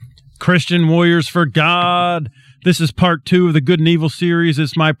Christian Warriors for God. This is part 2 of the Good and Evil series.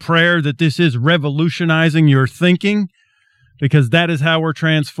 It's my prayer that this is revolutionizing your thinking, because that is how we're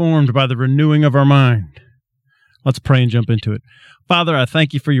transformed, by the renewing of our mind. Let's pray and jump into it. Father, I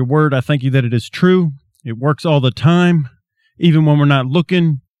thank you for your word. I thank you that it is true. It works all the time. Even when we're not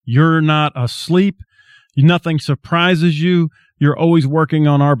looking, you're not asleep. Nothing surprises you. You're always working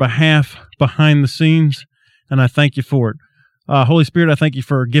on our behalf behind the scenes, and I thank you for it. Holy Spirit, I thank you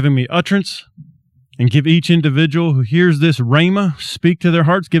for giving me utterance, and give each individual who hears this rhema, speak to their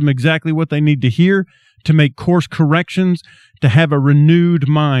hearts, give them exactly what they need to hear to make course corrections, to have a renewed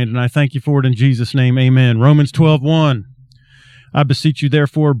mind. And I thank you for it in Jesus' name. Amen. Romans 12:1. I beseech you,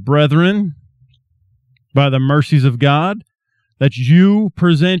 therefore, brethren, by the mercies of God, that you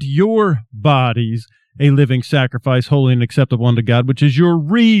present your bodies a living sacrifice, holy and acceptable unto God, which is your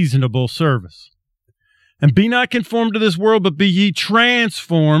reasonable service. And be not conformed to this world, but be ye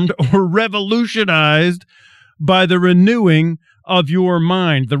transformed or revolutionized by the renewing of your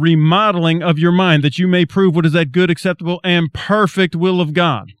mind, the remodeling of your mind, that you may prove what is that good, acceptable, and perfect will of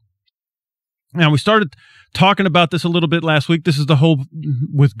God. Now, we started talking about this a little bit last week. This is the whole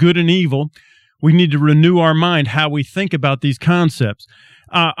with good and evil. We need to renew our mind, how we think about these concepts.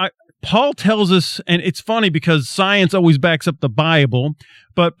 Paul tells us, and it's funny because science always backs up the Bible,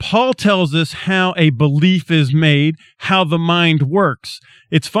 but Paul tells us how a belief is made, how the mind works.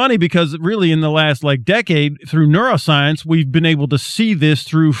 It's funny because really in the last decade, through neuroscience, we've been able to see this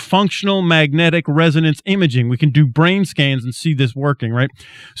through functional magnetic resonance imaging. We can do brain scans and see this working, right?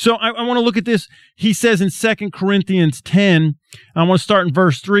 So I want to look at this. He says in 2 Corinthians 10, I want to start in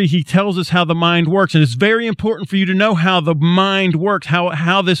verse 3. He tells us how the mind works, and it's very important for you to know how the mind works,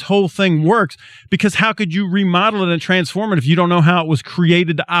 how this whole thing works, because how could you remodel it and transform it if you don't know how it was created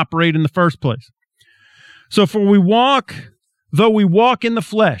to operate in the first place? So though we walk in the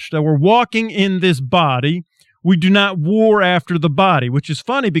flesh, that we're walking in this body, we do not war after the body, which is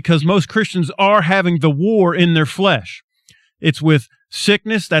funny because most Christians are having the war in their flesh. It's with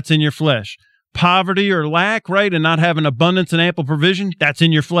sickness, that's in your flesh. Poverty or lack, right, and not having abundance and ample provision, that's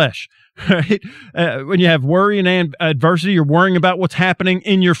in your flesh, right? When you have worry and adversity, you're worrying about what's happening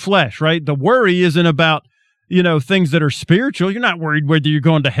in your flesh, right? The worry isn't about, things that are spiritual. You're not worried whether you're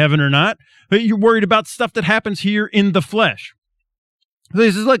going to heaven or not, but you're worried about stuff that happens here in the flesh. So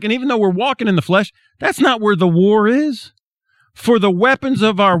he says, look, and even though we're walking in the flesh, that's not where the war is. For the weapons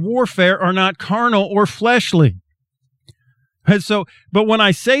of our warfare are not carnal or fleshly. And so, but when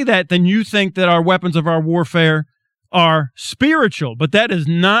I say that, then you think that our weapons of our warfare are spiritual, but that is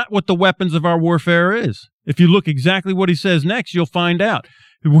not what the weapons of our warfare is. If you look exactly what he says next, you'll find out.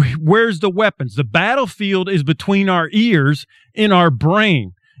 Where's the weapons? The battlefield is between our ears, in our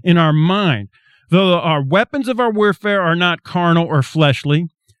brain, in our mind. Though our weapons of our warfare are not carnal or fleshly,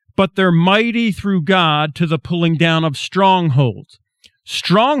 but they're mighty through God to the pulling down of strongholds.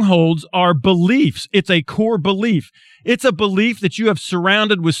 Strongholds are beliefs. It's a core belief. It's a belief that you have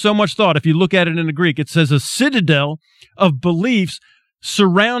surrounded with so much thought. If you look at it in the Greek, it says a citadel of beliefs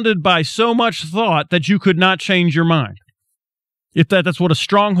surrounded by so much thought that you could not change your mind. That's what a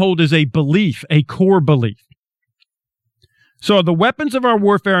stronghold is, a belief, a core belief. So the weapons of our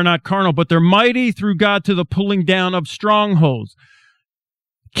warfare are not carnal, but they're mighty through God to the pulling down of strongholds,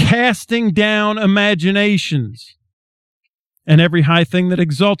 casting down imaginations, and every high thing that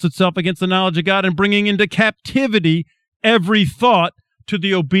exalts itself against the knowledge of God, and bringing into captivity every thought to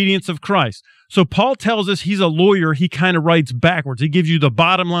the obedience of Christ. So Paul tells us he's a lawyer. He kind of writes backwards. He gives you the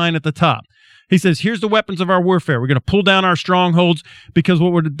bottom line at the top. He says, here's the weapons of our warfare. We're going to pull down our strongholds, because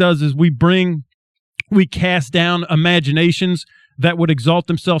what it does is we cast down imaginations that would exalt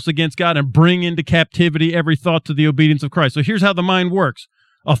themselves against God and bring into captivity every thought to the obedience of Christ. So here's how the mind works.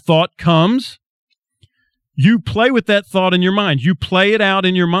 A thought comes. You play with that thought in your mind. You play it out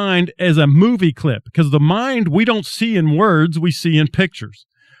in your mind as a movie clip, because the mind we don't see in words, we see in pictures.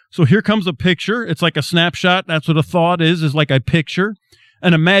 So here comes a picture. It's like a snapshot. That's what a thought is like a picture.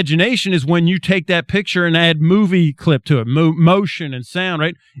 An imagination is when you take that picture and add movie clip to it, motion and sound,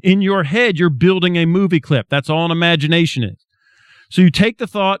 right? In your head, you're building a movie clip. That's all an imagination is. So you take the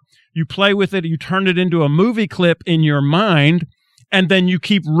thought, you play with it, you turn it into a movie clip in your mind, and then you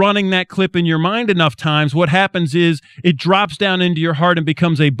keep running that clip in your mind enough times. What happens is it drops down into your heart and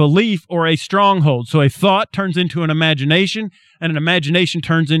becomes a belief or a stronghold. So a thought turns into an imagination, and an imagination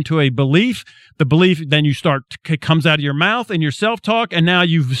turns into a belief. The belief, then it comes out of your mouth and your self-talk, and now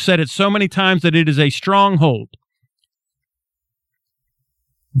you've said it so many times that it is a stronghold.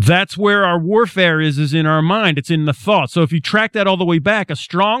 That's where our warfare is in our mind. It's in the thought. So if you track that all the way back, a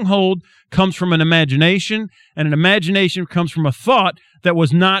stronghold comes from an imagination, and an imagination comes from a thought that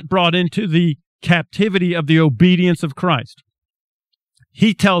was not brought into the captivity of the obedience of Christ.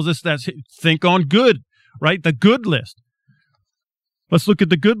 He tells us that think on good, right? The good list. Let's look at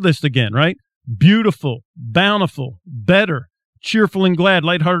the good list again, right? Beautiful, bountiful, better, cheerful and glad,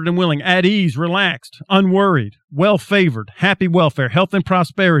 lighthearted and willing, at ease, relaxed, unworried, well-favored, happy welfare, health and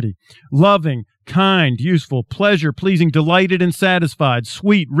prosperity, loving, kind, useful, pleasure, pleasing, delighted and satisfied,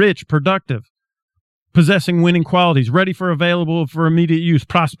 sweet, rich, productive, possessing winning qualities, ready for available for immediate use,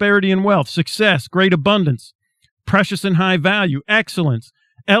 prosperity and wealth, success, great abundance, precious and high value, excellence,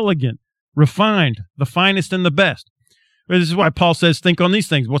 elegant, refined, the finest and the best. This is why Paul says, think on these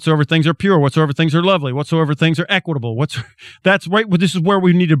things. Whatsoever things are pure, whatsoever things are lovely, whatsoever things are equitable. That's right. Well, this is where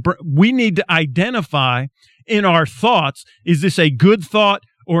we need to identify in our thoughts, is this a good thought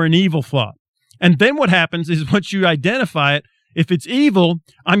or an evil thought? And then what happens is once you identify it, if it's evil,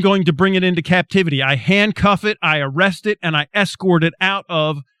 I'm going to bring it into captivity. I handcuff it, I arrest it, and I escort it out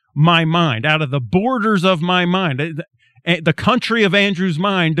of my mind, out of the borders of my mind. The country of Andrew's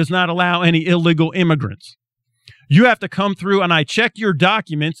mind does not allow any illegal immigrants. You have to come through, and I check your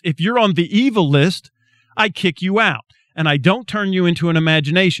documents. If you're on the evil list, I kick you out, and I don't turn you into an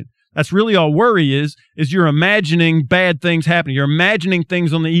imagination. That's really all worry is you're imagining bad things happening. You're imagining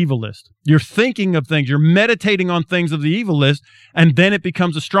things on the evil list. You're thinking of things. You're meditating on things of the evil list, and then it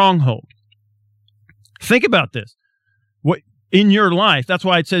becomes a stronghold. Think about this. What in your life, that's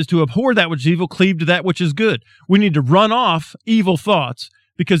why it says to abhor that which is evil, cleave to that which is good. We need to run off evil thoughts,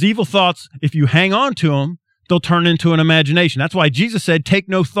 because evil thoughts, if you hang on to them, they'll turn into an imagination. That's why Jesus said, take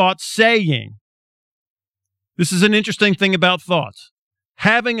no thought saying. This is an interesting thing about thoughts.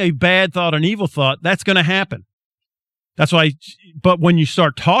 Having a bad thought, an evil thought, that's going to happen. That's why, but when you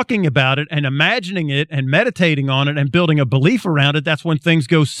start talking about it and imagining it and meditating on it and building a belief around it, that's when things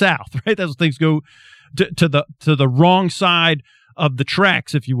go south, right? That's when things go to the wrong side of the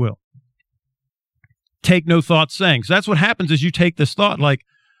tracks, if you will. Take no thought saying. So that's what happens is you take this thought like,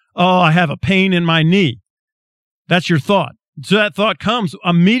 oh, I have a pain in my knee. That's your thought. So that thought comes,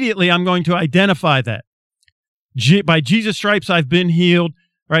 immediately I'm going to identify that. By Jesus' stripes, I've been healed,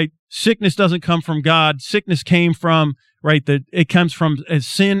 right? Sickness doesn't come from God. Sickness came from, right? It comes from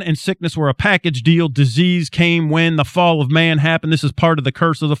sin and sickness were a package deal. Disease came when the fall of man happened. This is part of the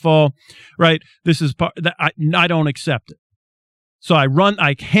curse of the fall, right? This is part that I don't accept it. So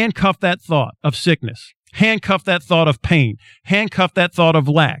I handcuff that thought of sickness, handcuff that thought of pain, handcuff that thought of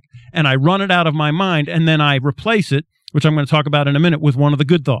lack, and I run it out of my mind, and then I replace it, which I'm going to talk about in a minute, with one of the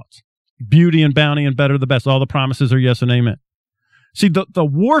good thoughts. Beauty and bounty and better the best. All the promises are yes and amen. See, the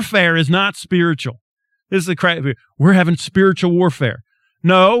warfare is not spiritual. This is the crap. We're having spiritual warfare.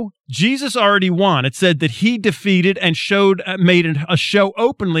 No, Jesus already won. It said that he defeated and made a show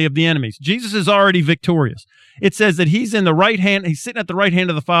openly of the enemies. Jesus is already victorious. It says that he's in the right hand. He's sitting at the right hand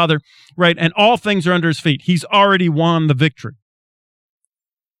of the Father, right? And all things are under his feet. He's already won the victory.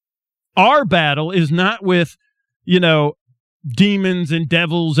 Our battle is not with, demons and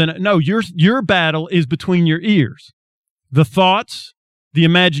devils, and no, your battle is between your ears. The thoughts, the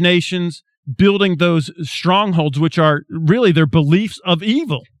imaginations, building those strongholds, which are really their beliefs of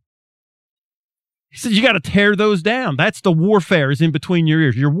evil. He said you got to tear those down. That's the warfare, is in between your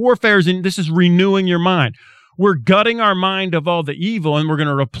ears. Your warfare this is renewing your mind. We're gutting our mind of all the evil, and we're going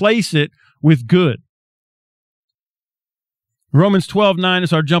to replace it with good. Romans 12:9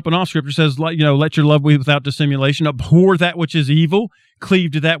 is our jumping off scripture, says, let your love be without dissimulation. Abhor that which is evil,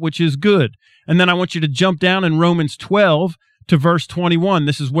 cleave to that which is good. And then I want you to jump down in Romans 12 to verse 21.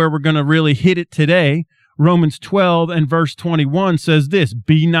 This is where we're going to really hit it today. Romans 12 and verse 21 says this,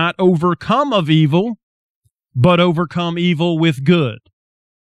 be not overcome of evil, but overcome evil with good.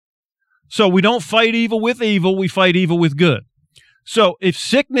 So we don't fight evil with evil, we fight evil with good. So if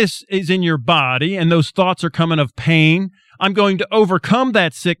sickness is in your body and those thoughts are coming of pain, I'm going to overcome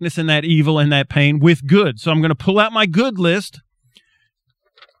that sickness and that evil and that pain with good. So I'm going to pull out my good list,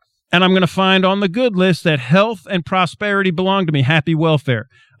 and I'm going to find on the good list that health and prosperity belong to me, happy welfare.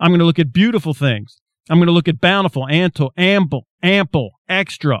 I'm going to look at beautiful things. I'm going to look at bountiful, ample,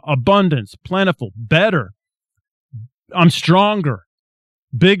 extra, abundance, plentiful, better. I'm stronger,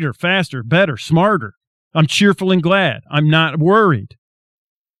 bigger, faster, better, smarter. I'm cheerful and glad. I'm not worried.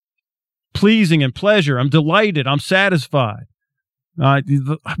 Pleasing and pleasure. I'm delighted. I'm satisfied.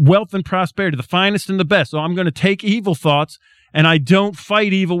 Wealth and prosperity, the finest and the best. So I'm going to take evil thoughts, and I don't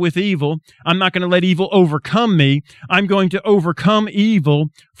fight evil with evil. I'm not going to let evil overcome me. I'm going to overcome evil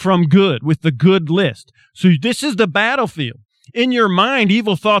from good with the good list. So this is the battlefield. In your mind,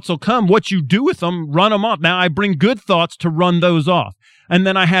 evil thoughts will come. What you do with them, run them off. Now, I bring good thoughts to run those off. And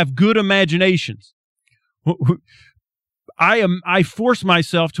then I have good imaginations. I force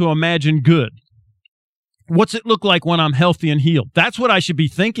myself to imagine good. What's it look like when I'm healthy and healed? That's what I should be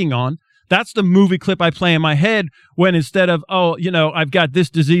thinking on. That's the movie clip I play in my head when instead of, I've got this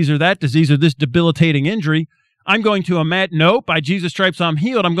disease or that disease or this debilitating injury, I'm going to imagine, nope, by Jesus' stripes I'm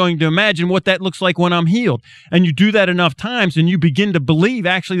healed. I'm going to imagine what that looks like when I'm healed. And you do that enough times and you begin to believe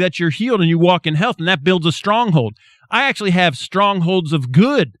actually that you're healed and you walk in health, and that builds a stronghold. I actually have strongholds of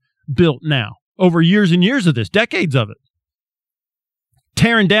good built now over years and years of this, decades of it.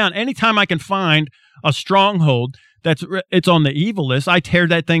 Tearing down, anytime I can find a stronghold it's on the evil list, I tear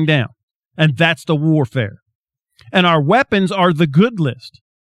that thing down. And that's the warfare. And our weapons are the good list.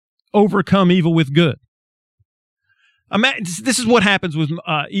 Overcome evil with good. This is what happens with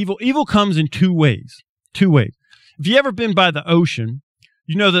evil. Evil comes in two ways. If you ever been by the ocean,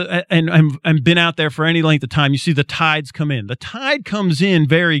 you know that, and been out there for any length of time, you see the tides come in. The tide comes in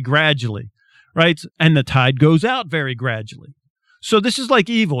very gradually, right? And the tide goes out very gradually. So this is like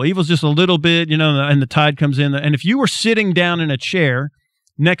evil. Evil's just a little bit, and the tide comes in. And if you were sitting down in a chair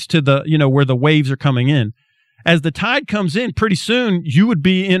next to the, where the waves are coming in, as the tide comes in, pretty soon you would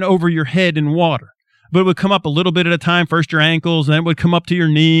be in over your head in water. But it would come up a little bit at a time, first your ankles, and then it would come up to your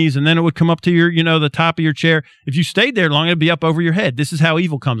knees, and then it would come up to your, the top of your chair. If you stayed there long, it'd be up over your head. This is how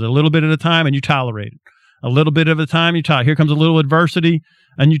evil comes, a little bit at a time, and you tolerate it. A little bit of a time, you tolerate it. Here comes a little adversity,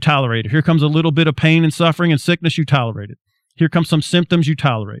 and you tolerate it. Here comes a little bit of pain and suffering and sickness, you tolerate it. Here comes some symptoms, you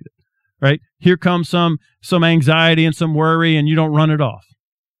tolerate it, right? Here comes some anxiety and some worry, and you don't run it off.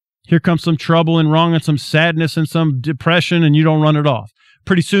 Here comes some trouble and wrong and some sadness and some depression, and you don't run it off.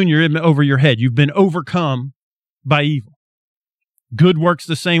 Pretty soon you're in over your head. You've been overcome by evil. Good works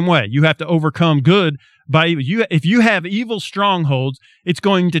the same way. You have to overcome good by evil. If you have evil strongholds, it's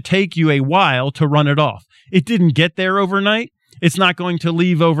going to take you a while to run it off. It didn't get there overnight. It's not going to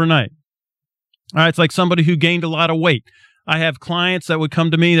leave overnight. All right, it's like somebody who gained a lot of weight. I have clients that would come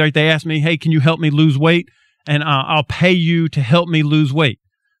to me. They ask me, hey, can you help me lose weight? And I'll pay you to help me lose weight.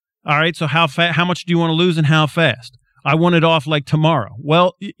 All right, so how much do you want to lose and how fast? I want it off like tomorrow.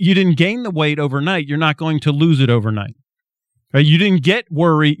 Well, you didn't gain the weight overnight. You're not going to lose it overnight. Right? You didn't get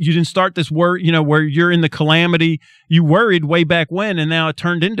worry. You didn't start this worry, where you're in the calamity. You worried way back when, and now it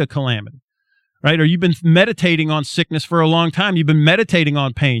turned into calamity. Right? Or you've been meditating on sickness for a long time. You've been meditating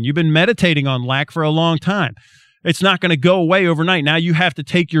on pain. You've been meditating on lack for a long time. It's not going to go away overnight. Now you have to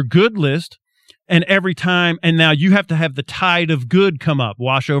take your good list, and every time, and now you have to have the tide of good come up,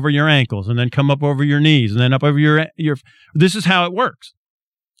 wash over your ankles, and then come up over your knees, and then up over your. This is how it works.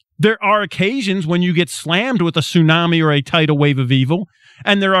 There are occasions when you get slammed with a tsunami or a tidal wave of evil,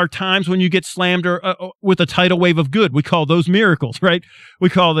 and there are times when you get slammed with a tidal wave of good. We call those miracles, right? We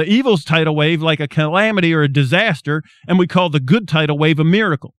call the evil's tidal wave like a calamity or a disaster, and we call the good tidal wave a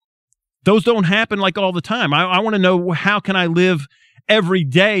miracle. Those don't happen like all the time. I want to know, how can I live every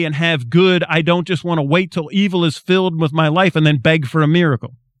day and have good? I don't just want to wait till evil is filled with my life and then beg for a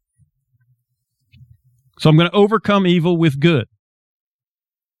miracle. So I'm going to overcome evil with good.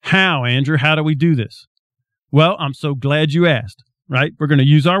 How, Andrew? How do we do this? Well, I'm so glad you asked, right? We're going to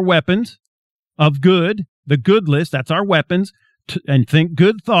use our weapons of good, the good list, that's our weapons, and think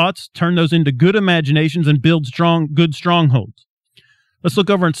good thoughts, turn those into good imaginations, and build good strongholds. Let's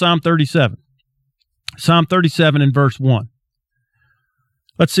look over in Psalm 37. Psalm 37 and verse 1.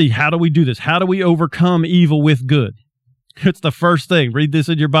 Let's see, how do we do this? How do we overcome evil with good? It's the first thing. Read this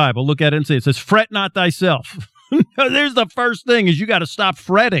in your Bible. Look at it and see. It says, fret not thyself. There's the first thing, is you got to stop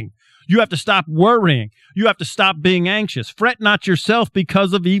fretting. You have to stop worrying. You have to stop being anxious. Fret not yourself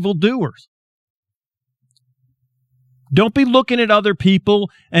because of evildoers. Don't be looking at other people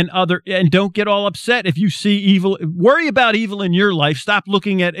and don't get all upset if you see evil. Worry about evil in your life. Stop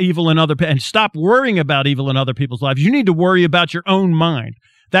looking at evil in other people, and stop worrying about evil in other people's lives. You need to worry about your own mind.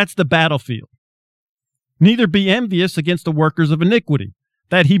 That's the battlefield. Neither be envious against the workers of iniquity.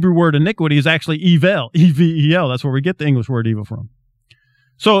 That Hebrew word iniquity is actually evil, E-V-E-L. That's where we get the English word evil from.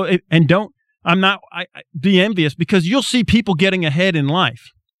 So, be envious, because you'll see people getting ahead in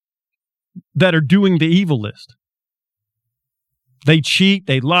life that are doing the evil list. They cheat,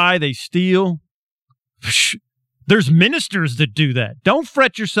 they lie, they steal. There's ministers that do that. Don't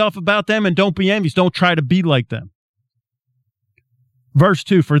fret yourself about them, and don't be envious. Don't try to be like them. Verse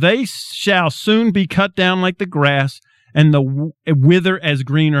 2, for they shall soon be cut down like the grass, and wither as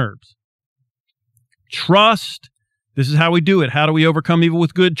green herbs. Trust. This is how we do it. How do we overcome evil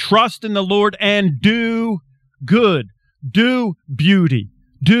with good? Trust in the Lord and do good. Do beauty.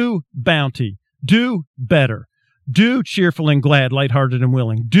 Do bounty. Do better. Do cheerful and glad, lighthearted and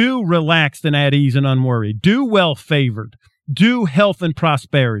willing. Do relaxed and at ease and unworried. Do well favored. Do health and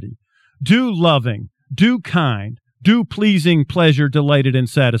prosperity. Do loving. Do kind. Do pleasing, pleasure, delighted and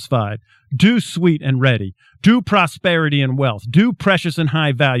satisfied. Do sweet and ready. Do prosperity and wealth. Do precious and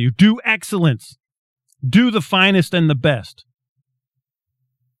high value. Do excellence. Do the finest and the best.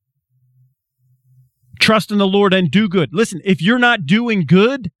 Trust in the Lord and do good. Listen, if you're not doing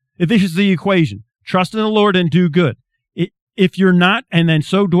good, if this is the equation, trust in the Lord and do good. If you're not, and then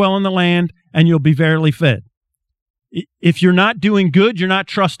so dwell in the land, and you'll be verily fed. If you're not doing good, you're not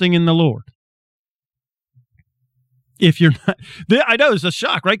trusting in the Lord. If you're not, I know it's a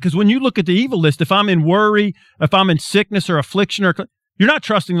shock, right? Because when you look at the evil list, if I'm in worry, if I'm in sickness or affliction, you're not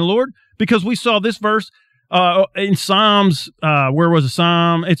trusting the Lord, because we saw this verse in Psalms. Where was the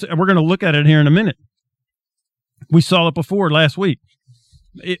Psalm? We're going to look at it here in a minute. We saw it before last week.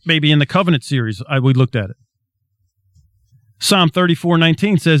 Maybe in the covenant series, we looked at it. Psalm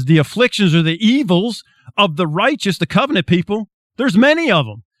 34:19 says, the afflictions or the evils of the righteous, the covenant people, there's many of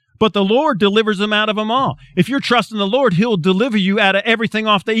them, but the Lord delivers them out of them all. If you're trusting the Lord, he'll deliver you out of everything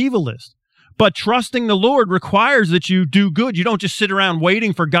off the evil list. But trusting the Lord requires that you do good. You don't just sit around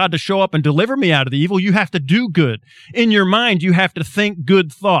waiting for God to show up and deliver me out of the evil. You have to do good. In your mind, you have to think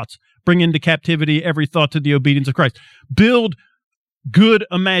good thoughts. Bring into captivity every thought to the obedience of Christ. Build good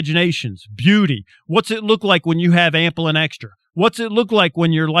imaginations, beauty. What's it look like when you have ample and extra? What's it look like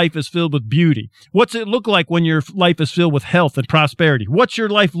when your life is filled with beauty? What's it look like when your life is filled with health and prosperity? What's your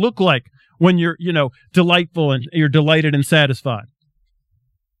life look like when you're, delightful and you're delighted and satisfied?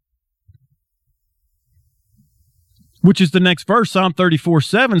 Which is the next verse. Psalm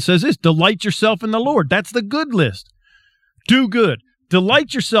 34:7 says this, delight yourself in the Lord. That's the good list. Do good.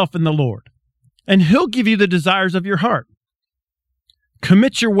 Delight yourself in the Lord, and he'll give you the desires of your heart.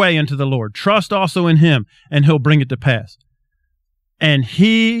 Commit your way unto the Lord. Trust also in him, and he'll bring it to pass. And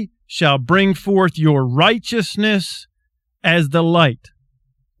he shall bring forth your righteousness as the light.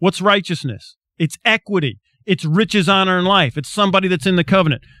 What's righteousness? It's equity. It's riches, honor, and life. It's somebody that's in the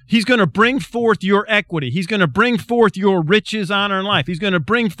covenant. He's going to bring forth your equity. He's going to bring forth your riches, honor, and life. He's going to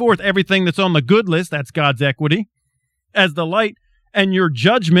bring forth everything that's on the good list. That's God's equity as the light, and your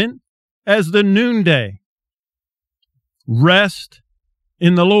judgment as the noonday. Rest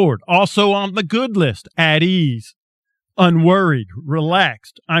in the Lord. Also on the good list, at ease, unworried,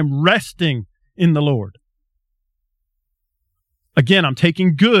 relaxed. I'm resting in the Lord. Again, I'm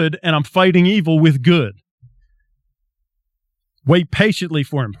taking good and I'm fighting evil with good. Wait patiently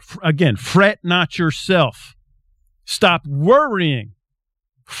for him. Again, fret not yourself. Stop worrying.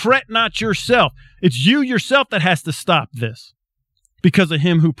 Fret not yourself. It's you yourself that has to stop this, because of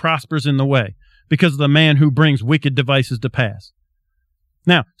him who prospers in the way, because of the man who brings wicked devices to pass.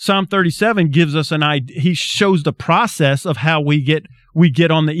 Now, Psalm 37 gives us an idea. He shows the process of how we get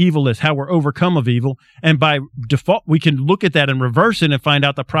on the evil list, how we're overcome of evil. And by default, we can look at that and reverse it and find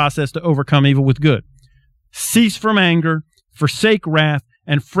out the process to overcome evil with good. Cease from anger, forsake wrath,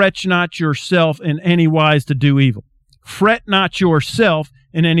 and fret not yourself in any wise to do evil. Fret not yourself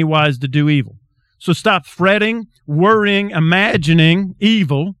in any wise to do evil. So stop fretting, worrying, imagining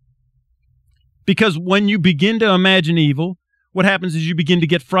evil, because when you begin to imagine evil, what happens is you begin to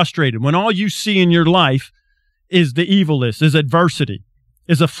get frustrated. When all you see in your life is the evil list, is adversity,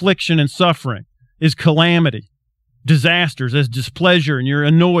 is affliction and suffering, is calamity, disasters, is displeasure, and you're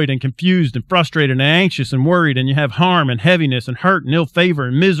annoyed and confused and frustrated and anxious and worried, and you have harm and heaviness and hurt and ill favor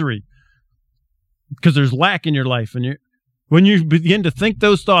and misery because there's lack in your life. And when you begin to think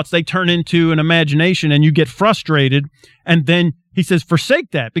those thoughts, they turn into an imagination and you get frustrated. And then he says,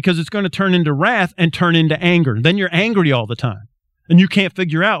 forsake that, because it's going to turn into wrath and turn into anger. Then you're angry all the time and you can't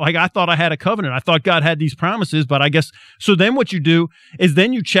figure out, like, I thought I had a covenant. I thought God had these promises, but I guess, so then what you do is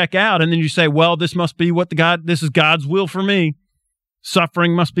then you check out and then you say, well, this must be this is God's will for me.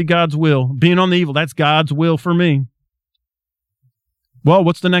 Suffering must be God's will. Being on the evil, that's God's will for me. Well,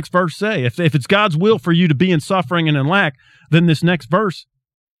 what's the next verse say? If it's God's will for you to be in suffering and in lack, then this next verse,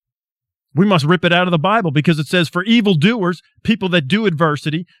 we must rip it out of the Bible, because it says, for evildoers, people that do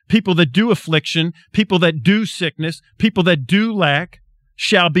adversity, people that do affliction, people that do sickness, people that do lack,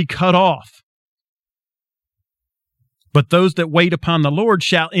 shall be cut off. But those that wait upon the Lord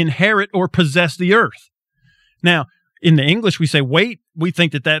shall inherit or possess the earth. Now, in the English, we say wait. We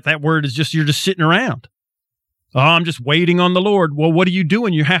think that word is just, you're just sitting around. Oh, I'm just waiting on the Lord. Well, what are you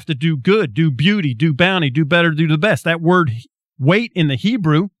doing? You have to do good, do beauty, do bounty, do better, do the best. That word wait in the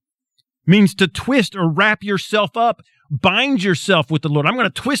Hebrew means to twist or wrap yourself up, bind yourself with the Lord. I'm going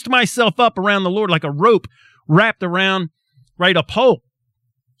to twist myself up around the Lord like a rope wrapped around, right, a pole.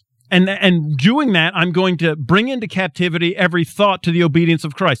 And doing that, I'm going to bring into captivity every thought to the obedience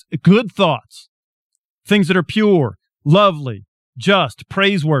of Christ. Good thoughts, things that are pure, lovely, just,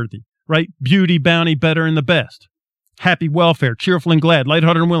 praiseworthy, right? Beauty, bounty, better, and the best. Happy, welfare, cheerful and glad,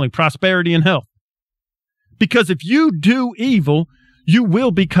 lighthearted and willing, prosperity and health. Because if you do evil, you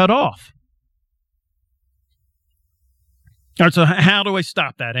will be cut off. All right, so how do I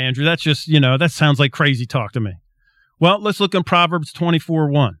stop that, Andrew? That's just, that sounds like crazy talk to me. Well, let's look in Proverbs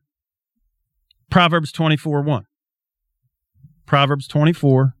 24:1. Proverbs 24:1. Proverbs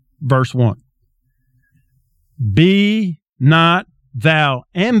 24, verse 1. Be not thou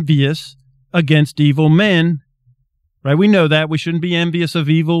envious against evil men. Right? We know that. We shouldn't be envious of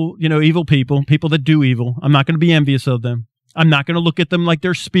evil, evil people that do evil. I'm not going to be envious of them. I'm not going to look at them like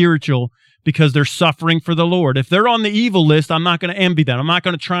they're spiritual because they're suffering for the Lord. If they're on the evil list, I'm not going to envy them. I'm not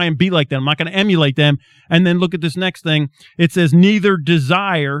going to try and be like them. I'm not going to emulate them. And then look at this next thing. It says, neither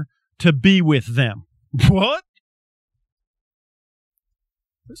desire to be with them. What?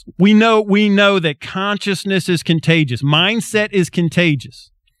 We know that consciousness is contagious. Mindset is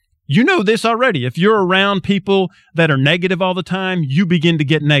contagious. You know this already. If you're around people that are negative all the time, you begin to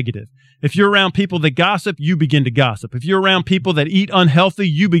get negative. If you're around people that gossip, you begin to gossip. If you're around people that eat unhealthy,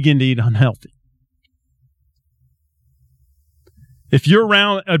 you begin to eat unhealthy. If you're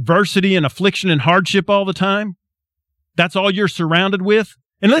around adversity and affliction and hardship all the time, that's all you're surrounded with.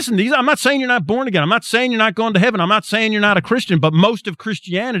 And listen, I'm not saying you're not born again. I'm not saying you're not going to heaven. I'm not saying you're not a Christian, but most of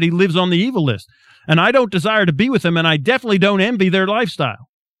Christianity lives on the evil list. And I don't desire to be with them, and I definitely don't envy their lifestyle.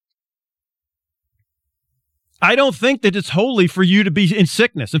 I don't think that it's holy for you to be in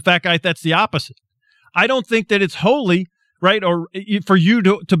sickness. In fact, that's the opposite. I don't think that it's holy, right, or for you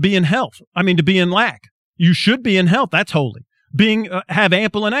to be in health. To be in lack. You should be in health. That's holy. Have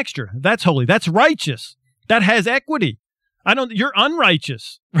ample and extra. That's holy. That's righteous. That has equity. You're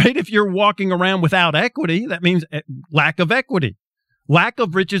unrighteous, right? If you're walking around without equity, that means lack of equity, lack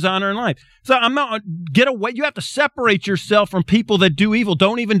of riches, honor, and life. So get away. You have to separate yourself from people that do evil.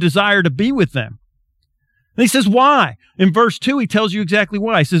 Don't even desire to be with them. And he says, why? In verse 2, he tells you exactly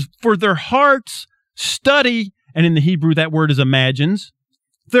why. He says, for their hearts study, and in the Hebrew that word is imagines,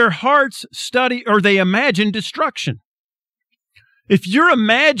 their hearts study, or they imagine destruction. If you're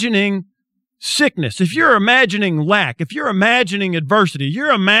imagining sickness, if you're imagining lack, if you're imagining adversity,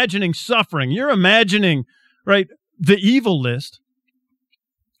 you're imagining suffering, you're imagining, right, the evil list,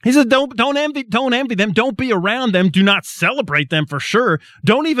 he says, don't envy them, don't be around them, do not celebrate them for sure,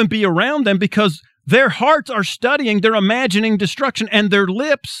 don't even be around them because their hearts are studying, they're imagining destruction, and their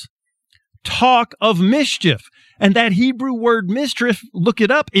lips talk of mischief. And that Hebrew word mischief, look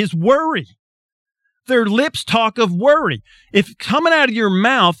it up, is worry. Their lips talk of worry. If coming out of your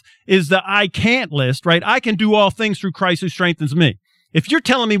mouth is the I can't list, right? I can do all things through Christ who strengthens me. If you're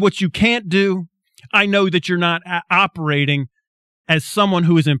telling me what you can't do, I know that you're not operating as someone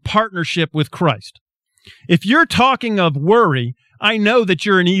who is in partnership with Christ. If you're talking of worry, I know that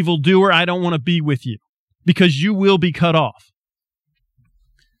you're an evildoer. I don't want to be with you because you will be cut off.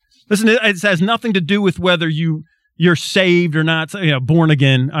 Listen, it has nothing to do with whether you're saved or not, born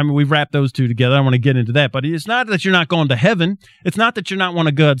again. We wrap those two together. I don't want to get into that, but it's not that you're not going to heaven. It's not that you're not one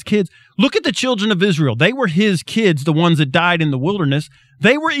of God's kids. Look at the children of Israel. They were his kids, the ones that died in the wilderness.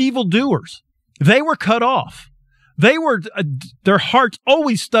 They were evildoers. They were cut off. Their hearts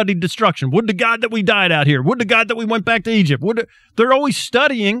always studied destruction. Would to God that we died out here. Would to God that we went back to Egypt. They're always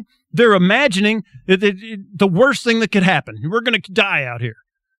studying. They're imagining the worst thing that could happen. We're going to die out here.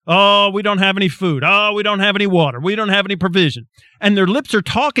 Oh, we don't have any food. Oh, we don't have any water. We don't have any provision. And their lips are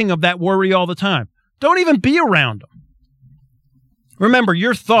talking of that worry all the time. Don't even be around them. Remember,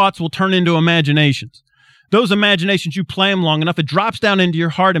 your thoughts will turn into imaginations. Those imaginations, you play them long enough, it drops down into your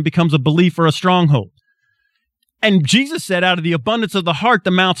heart and becomes a belief or a stronghold. And Jesus said, out of the abundance of the heart,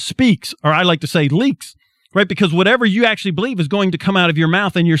 the mouth speaks, or I like to say leaks, right? Because whatever you actually believe is going to come out of your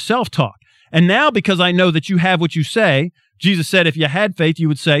mouth in your self-talk. And now, because I know that you have what you say, Jesus said, if you had faith, you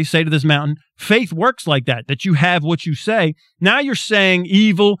would say to this mountain, faith works like that you have what you say. Now you're saying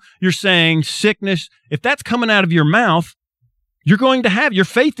evil, you're saying sickness. If that's coming out of your mouth, you're going to have, your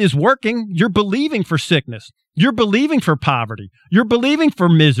faith is working. You're believing for sickness. You're believing for poverty. You're believing for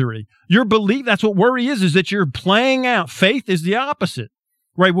misery. That's what worry is that you're playing out. Faith is the opposite,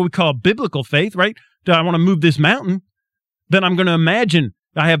 right? What we call biblical faith, right? Do I want to move this mountain? Then I'm going to imagine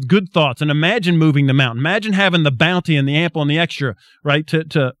I have good thoughts and imagine moving the mountain. Imagine having the bounty and the ample and the extra, right?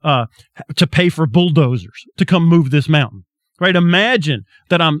 To pay for bulldozers to come move this mountain, right? Imagine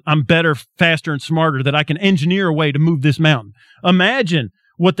that I'm better, faster, and smarter, that I can engineer a way to move this mountain. Imagine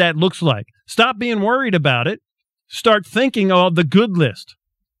what that looks like. Stop being worried about it. Start thinking of the good list.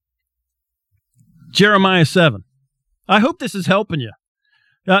 Jeremiah 7. I hope this is helping you.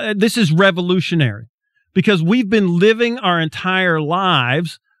 This is revolutionary because we've been living our entire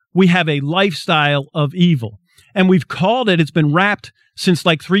lives. We have a lifestyle of evil, and we've called it, it's been wrapped since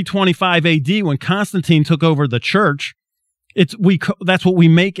like 325 AD when Constantine took over the church. That's what we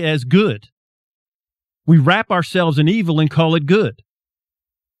make as good. We wrap ourselves in evil and call it good.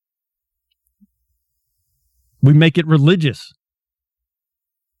 We make it religious.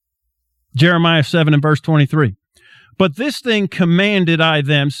 Jeremiah 7 and verse 23. But this thing commanded I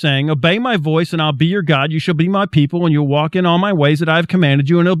them, saying, obey my voice, and I'll be your God. You shall be my people, and you'll walk in all my ways that I have commanded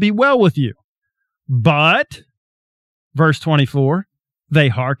you, and it'll be well with you. But, verse 24, they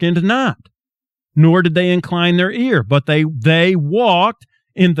hearkened not, nor did they incline their ear, but they walked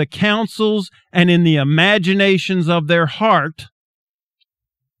in the counsels and in the imaginations of their heart,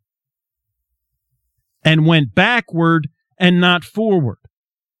 and went backward and not forward.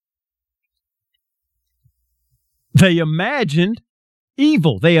 They imagined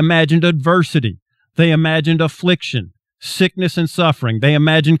evil. They imagined adversity. They imagined affliction, sickness and suffering. They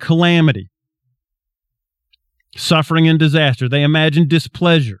imagined calamity, suffering and disaster. They imagined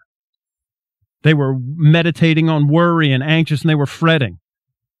displeasure. They were meditating on worry and anxious, and they were fretting.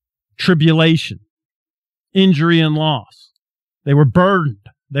 Tribulation, injury and loss. They were burdened.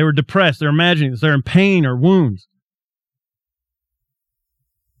 They were depressed. They're imagining this. They're in pain or wounds.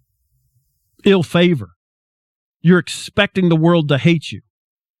 Ill favor. You're expecting the world to hate you.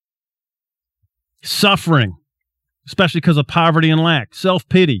 Suffering, especially because of poverty and lack.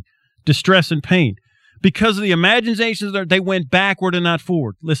 Self-pity, distress and pain. Because of the imaginations, they went backward and not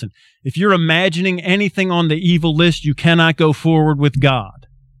forward. Listen, if you're imagining anything on the evil list, you cannot go forward with God.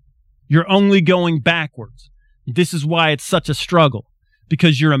 You're only going backwards. This is why it's such a struggle.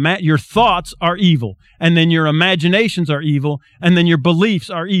 Because your thoughts are evil, and then your imaginations are evil, and then your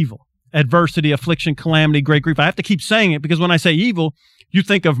beliefs are evil. Adversity, affliction, calamity, great grief. I have to keep saying it because when I say evil, you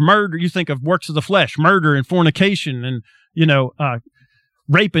think of murder, you think of works of the flesh, murder and fornication and,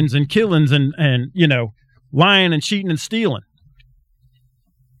 rapings and killings and lying and cheating and stealing.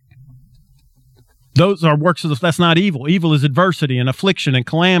 Those are works of the flesh. That's not evil. Evil is adversity and affliction and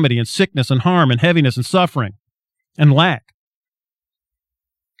calamity and sickness and harm and heaviness and suffering and lack.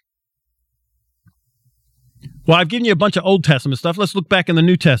 Well, I've given you a bunch of Old Testament stuff. Let's look back in the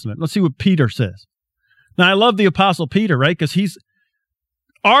New Testament. Let's see what Peter says. Now, I love the Apostle Peter, right? Because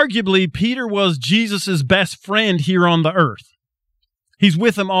arguably, Peter was Jesus' best friend here on the earth. He's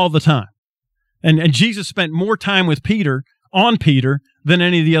with him all the time. And Jesus spent more time with Peter, on Peter, than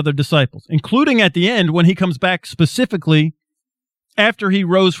any of the other disciples, including at the end when he comes back specifically after he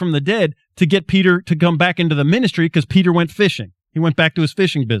rose from the dead to get Peter to come back into the ministry because Peter went fishing. He went back to his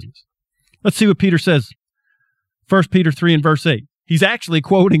fishing business. Let's see what Peter says. 1 Peter 3 and verse 8. He's actually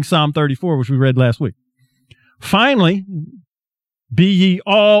quoting Psalm 34, which we read last week. Finally, be ye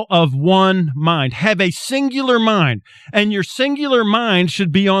all of one mind. Have a singular mind, and your singular mind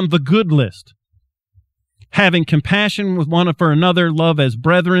should be on the good list. Having compassion with one for another, love as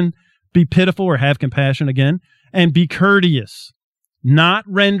brethren, be pitiful or have compassion again, and be courteous, not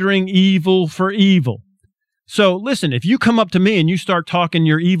rendering evil for evil. So listen, if you come up to me and you start talking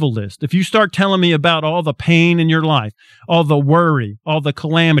your evil list, if you start telling me about all the pain in your life, all the worry, all the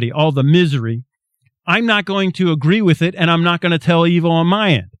calamity, all the misery, I'm not going to agree with it, and I'm not going to tell evil on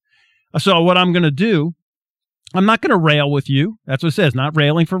my end. So what I'm going to do, I'm not going to rail with you. That's what it says, not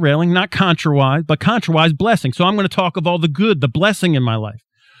railing for railing, not contrawise, but contrawise blessing. So I'm going to talk of all the good, the blessing in my life.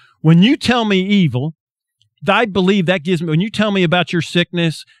 When you tell me evil, I believe that gives me, when you tell me about your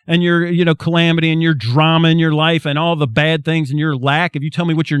sickness and your, calamity and your drama in your life and all the bad things and your lack, if you tell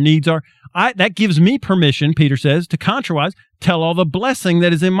me what your needs are, that gives me permission, Peter says, to contrawise, tell all the blessing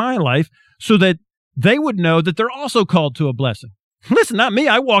that is in my life so that they would know that they're also called to a blessing. Listen, not me.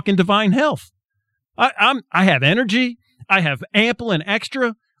 I walk in divine health. I have energy. I have ample and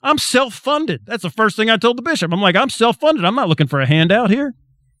extra. I'm self-funded. That's the first thing I told the bishop. I'm like, I'm self-funded. I'm not looking for a handout here.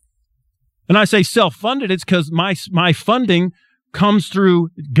 And I say self-funded, it's because my funding comes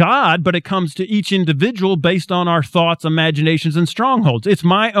through God, but it comes to each individual based on our thoughts, imaginations, and strongholds. It's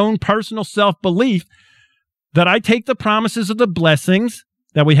my own personal self-belief that I take the promises of the blessings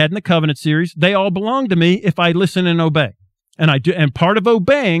that we had in the covenant series. They all belong to me if I listen and obey. And I do. And part of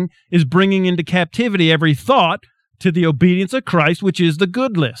obeying is bringing into captivity every thought to the obedience of Christ, which is the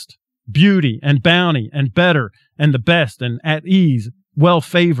good list. Beauty and bounty and better and the best and at ease,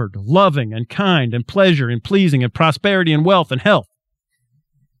 well-favored, loving and kind and pleasure and pleasing and prosperity and wealth and health.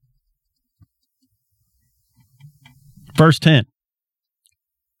 Verse 10.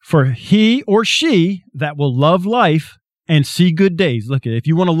 For he or she that will love life and see good days. Look, if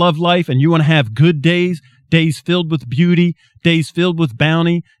you want to love life and you want to have good days, days filled with beauty, days filled with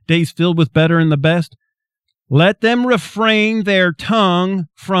bounty, days filled with better and the best, let them refrain their tongue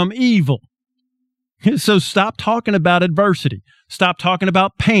from evil. So stop talking about adversity. Stop talking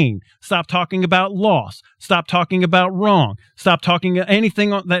about pain. Stop talking about loss. Stop talking about wrong. Stop talking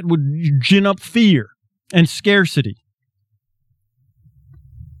anything that would gin up fear and scarcity.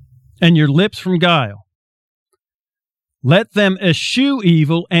 And your lips from guile. Let them eschew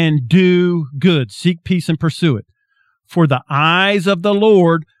evil and do good. Seek peace and pursue it. For the eyes of the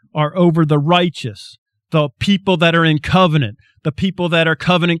Lord are over the righteous, the people that are in covenant, the people that are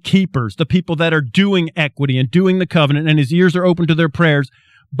covenant keepers, the people that are doing equity and doing the covenant, and his ears are open to their prayers.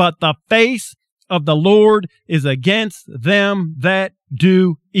 But the face of the Lord is against them that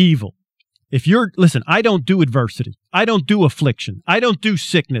do evil. Listen, I don't do adversity. I don't do affliction. I don't do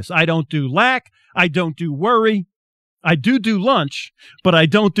sickness. I don't do lack. I don't do worry. I do lunch, but I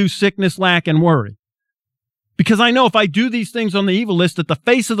don't do sickness, lack, and worry. Because I know if I do these things on the evil list, that the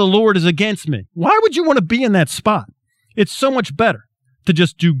face of the Lord is against me. Why would you want to be in that spot? It's so much better to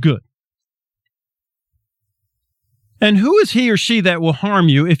just do good. And who is he or she that will harm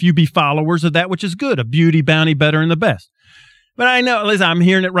you if you be followers of that which is good, of beauty, bounty, better, and the best? But I know, listen, I'm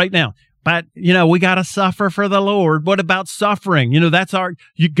hearing it right now. But, we got to suffer for the Lord. What about suffering? That's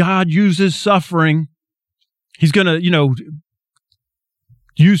God uses suffering. He's going to,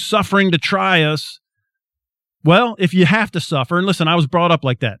 use suffering to try us. Well, if you have to suffer, and listen, I was brought up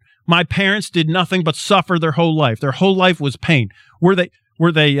like that. My parents did nothing but suffer their whole life. Their whole life was pain. Were they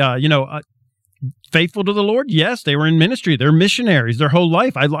faithful to the Lord? Yes, they were in ministry. They're missionaries their whole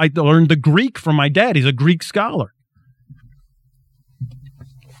life. I learned the Greek from my dad. He's a Greek scholar.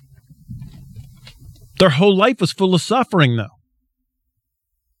 Their whole life was full of suffering, though.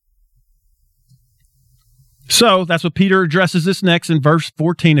 So that's what Peter addresses this next in verse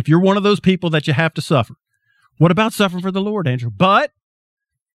 14. If you're one of those people that you have to suffer, what about suffering for the Lord, Andrew?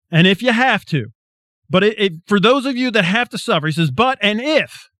 And if you have to, but for those of you that have to suffer, he says, but and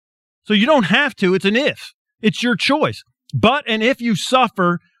if. So you don't have to, it's an if. It's your choice. But and if you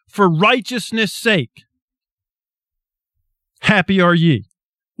suffer for righteousness' sake, happy are ye.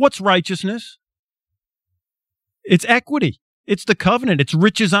 What's righteousness? It's equity. It's the covenant. It's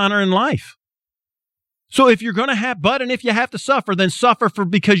riches, honor, and life. So if you're going to have, but and if you have to suffer, then suffer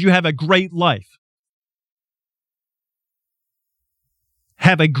because you have a great life.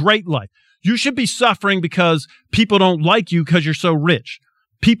 Have a great life. You should be suffering because people don't like you because you're so rich.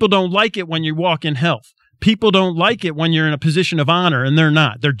 People don't like it when you walk in health. People don't like it when you're in a position of honor, and they're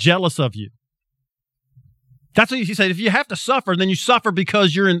not. They're jealous of you. That's what he said. If you have to suffer, then you suffer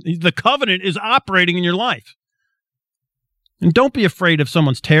because the covenant is operating in your life. And don't be afraid of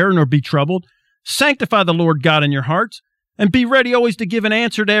someone's terror, nor be troubled. Sanctify the Lord God in your hearts, and be ready always to give an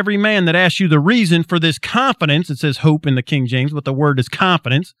answer to every man that asks you the reason for this confidence. It says hope in the King James, but the word is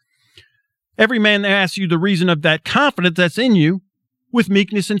confidence. Every man that asks you the reason of that confidence that's in you with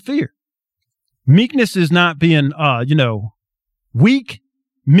meekness and fear. Meekness is not being, weak.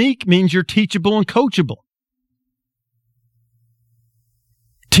 Meek means you're teachable and coachable.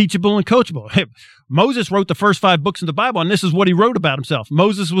 Teachable and coachable. Hey, Moses wrote the first 5 books of the Bible, and this is what he wrote about himself.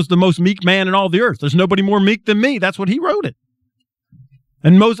 Moses was the most meek man in all the earth. There's nobody more meek than me. That's what he wrote it.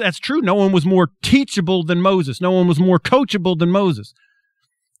 And Moses, that's true. No one was more teachable than Moses. No one was more coachable than Moses.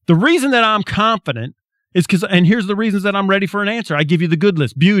 The reason that I'm confident is and here's the reasons that I'm ready for an answer. I give you the good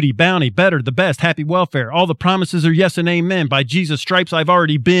list: beauty, bounty, better, the best, happy, welfare. All the promises are yes and amen. By Jesus' stripes, I've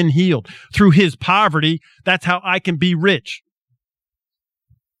already been healed. Through his poverty, that's how I can be rich.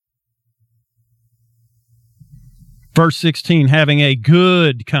 Verse 16, having a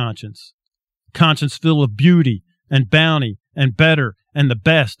good conscience full of beauty and bounty and better and the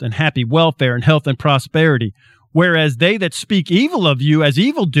best and happy welfare and health and prosperity. Whereas they that speak evil of you as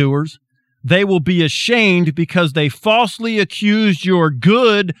evildoers, they will be ashamed because they falsely accused your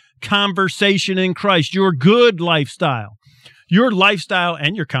good conversation in Christ, your good lifestyle. Your lifestyle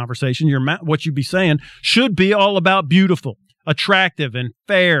and your conversation, what you be saying, should be all about beautiful, attractive and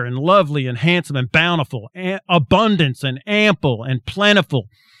fair and lovely and handsome and bountiful, abundance and ample and plentiful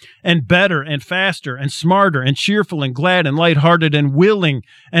and better and faster and smarter and cheerful and glad and lighthearted and willing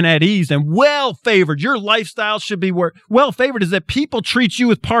and at ease and well-favored. Your lifestyle should be well-favored is that people treat you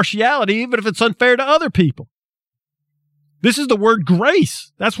with partiality even if it's unfair to other people. This is the word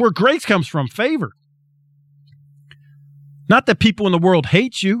grace. That's where grace comes from, favor. Not that people in the world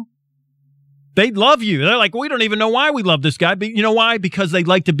hate you. They love you. They're like, we don't even know why we love this guy. But you know why? Because they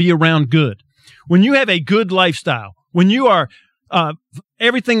like to be around good. When you have a good lifestyle, when you are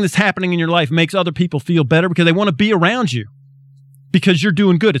everything that's happening in your life makes other people feel better because they want to be around you because you're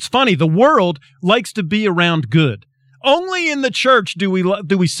doing good. It's funny. The world likes to be around good. Only in the church do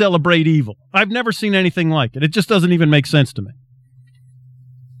we celebrate evil. I've never seen anything like it. It just doesn't even make sense to me.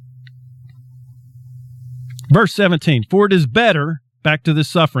 Verse 17, for it is better, back to this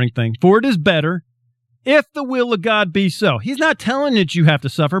suffering thing, for it is better if the will of God be so. He's not telling that you have to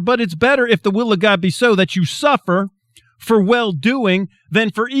suffer, but it's better if the will of God be so that you suffer for well-doing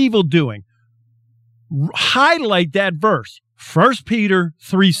than for evil-doing. Highlight that verse, 1 Peter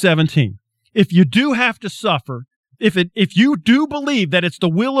 3:17. If you do have to suffer, if you do believe that it's the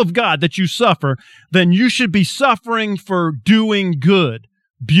will of God that you suffer, then you should be suffering for doing good,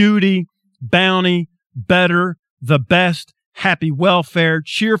 beauty, bounty, better, the best, happy welfare,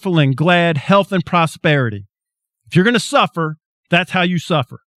 cheerful and glad, health and prosperity. If you're going to suffer, that's how you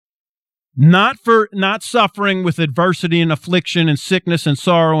suffer. Not suffering with adversity and affliction and sickness and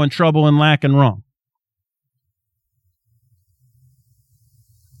sorrow and trouble and lack and wrong.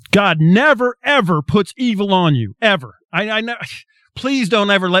 God never, ever puts evil on you, ever. I know. Please don't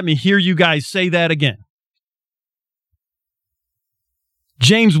ever let me hear you guys say that again.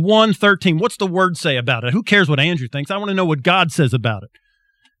 James 1:13. What's the word say about it? Who cares what Andrew thinks? I want to know what God says about it.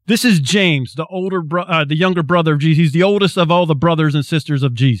 This is James, the younger brother of Jesus. He's the oldest of all the brothers and sisters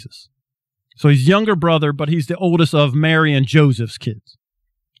of Jesus. So he's younger brother, but he's the oldest of Mary and Joseph's kids.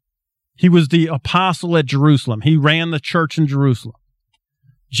 He was the apostle at Jerusalem. He ran the church in Jerusalem.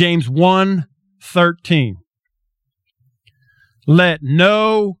 James 1:13. Let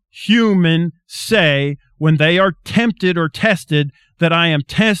no human say when they are tempted or tested that I am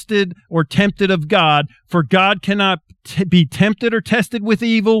tested or tempted of God, for God cannot be tempted or tested with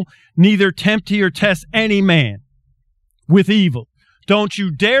evil, neither tempt he or test any man with evil. Don't you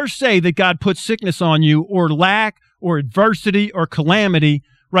dare say that God puts sickness on you or lack or adversity or calamity,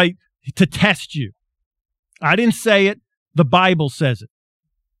 right, to test you. I didn't say it. The Bible says it.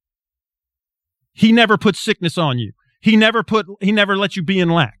 He never puts sickness on you. He never let you be in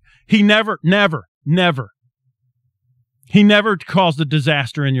lack. He never. He never caused a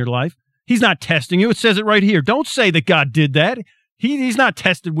disaster in your life. He's not testing you. It says it right here. Don't say that God did that. He's not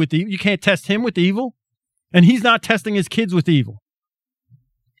tested with evil. You can't test him with evil. And he's not testing his kids with evil.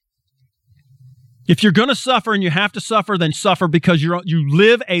 If you're going to suffer and you have to suffer, then suffer because you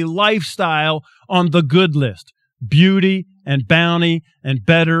live a lifestyle on the good list. Beauty and bounty and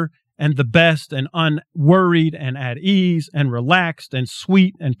better and the best and unworried and at ease and relaxed and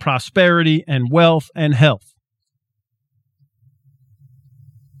sweet and prosperity and wealth and health.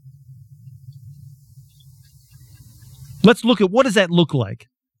 Let's look at what does that look like?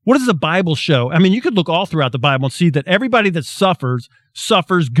 What does the Bible show? I mean, you could look all throughout the Bible and see that everybody that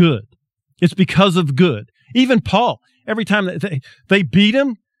suffers good. It's because of good. Even Paul, every time they beat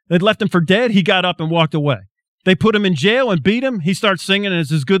him, they left him for dead, he got up and walked away. They put him in jail and beat him. He starts singing, and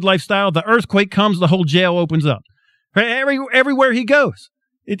it's his good lifestyle. The earthquake comes, the whole jail opens up. Everywhere he goes.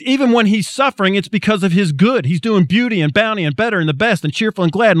 Even when he's suffering, it's because of his good. He's doing beauty and bounty and better and the best and cheerful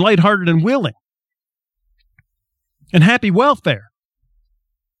and glad and lighthearted and willing. And happy welfare.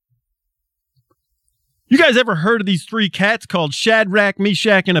 You guys ever heard of these three cats called Shadrach,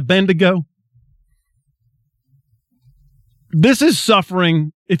 Meshach, and Abednego? This is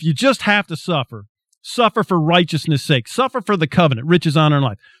suffering. If you just have to suffer, suffer for righteousness' sake. Suffer for the covenant, riches, honor, and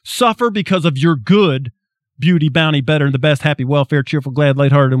life. Suffer because of your good, beauty, bounty, better, and the best, happy, welfare, cheerful, glad,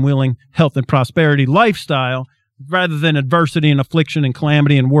 lighthearted, and willing, health and prosperity lifestyle, rather than adversity and affliction and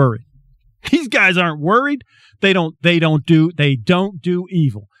calamity and worry. These guys aren't worried. They don't do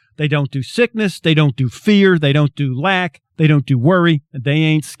evil. They don't do sickness. They don't do fear. They don't do lack. They don't do worry. They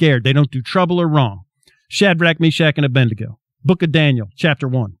ain't scared. They don't do trouble or wrong. Shadrach, Meshach, and Abednego. Book of Daniel, chapter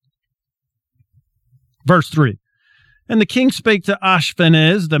 1. Verse 3. And the king spake to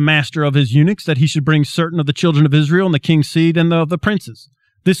Ashpenaz, the master of his eunuchs, that he should bring certain of the children of Israel and the king's seed and the princes.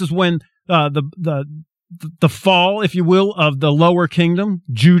 This is when the fall, if you will, of the lower kingdom,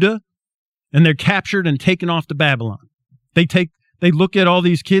 Judah, and they're captured and taken off to Babylon. They look at all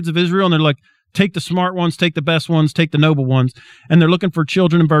these kids of Israel and they're like, take the smart ones, take the best ones, take the noble ones. And they're looking for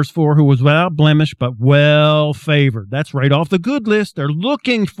children in verse 4 who was without blemish, but well favored. That's right off the good list. They're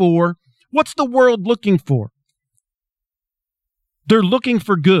looking for, what's the world looking for? They're looking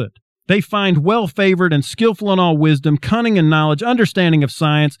for good. They find well favored and skillful in all wisdom, cunning in knowledge, understanding of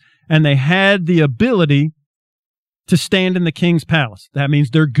science, and they had the ability to stand in the king's palace. That means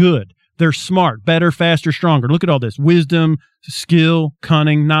they're good. They're smart, better, faster, stronger. Look at all this. Wisdom, skill,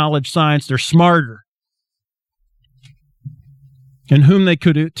 cunning, knowledge, science. They're smarter. And whom they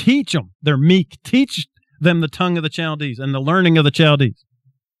could teach them. They're meek. Teach them the tongue of the Chaldees and the learning of the Chaldees.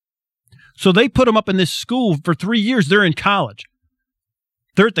 So they put them up in this school for 3 years. They're in college.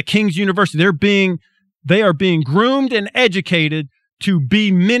 They're at the King's University. They are being groomed and educated to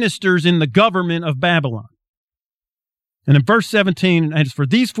be ministers in the government of Babylon. And in verse 17, as for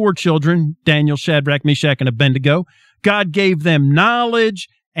these 4 children, Daniel, Shadrach, Meshach, and Abednego, God gave them knowledge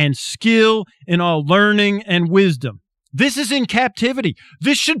and skill in all learning and wisdom. This is in captivity.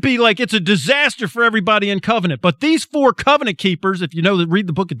 This should be like it's a disaster for everybody in covenant. But these 4 covenant keepers, if you know, read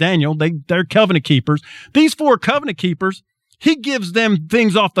the book of Daniel, they're covenant keepers. These 4 covenant keepers, he gives them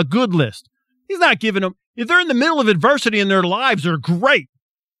things off the good list. He's not giving them, if they're in the middle of adversity in their lives, they're great.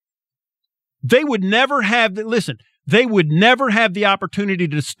 They would never have, they would never have the opportunity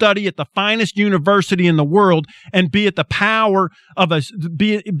to study at the finest university in the world and be at the power of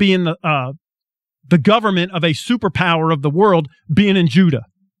be in the government of a superpower of the world, being in Judah.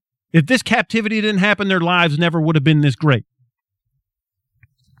 If this captivity didn't happen, their lives never would have been this great.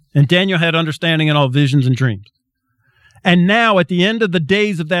 And Daniel had understanding in all visions and dreams. And now at the end of the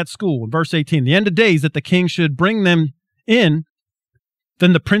days of that school, in verse 18, the end of days that the king should bring them in,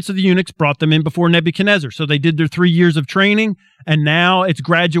 then the prince of the eunuchs brought them in before Nebuchadnezzar. So they did their 3 years of training, and now it's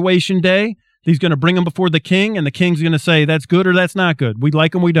graduation day. He's going to bring them before the king, and the king's going to say, that's good or that's not good. We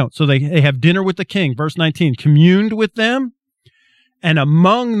like them, we don't. So they have dinner with the king. Verse 19, communed with them, and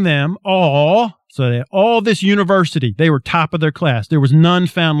among them all, all this university, they were top of their class. There was none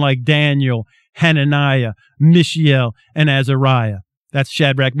found like Daniel, Hananiah, Mishael, and Azariah. That's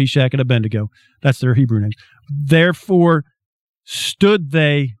Shadrach, Meshach, and Abednego. That's their Hebrew names. Therefore stood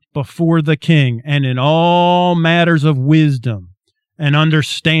they before the king, and in all matters of wisdom and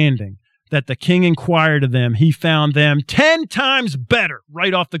understanding that the king inquired of them, he found them 10 times better,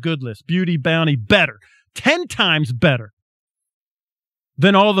 right off the good list. Beauty, bounty, better. 10 times better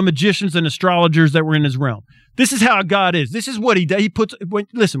than all the magicians and astrologers that were in his realm. This is how God is. This is what he does. He puts,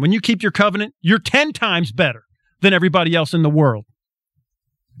 listen, when you keep your covenant, you're 10 times better than everybody else in the world.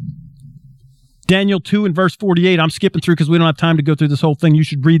 Daniel 2 and verse 48, I'm skipping through because we don't have time to go through this whole thing. You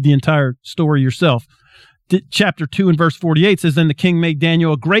should read the entire story yourself. Chapter 2 and verse 48 says, then the king made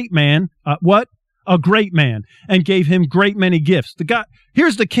Daniel a great man. What? A great man, and gave him great many gifts.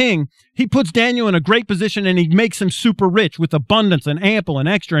 Here's the king. He puts Daniel in a great position, and he makes him super rich with abundance and ample and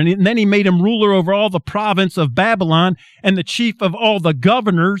extra. And then he made him ruler over all the province of Babylon and the chief of all the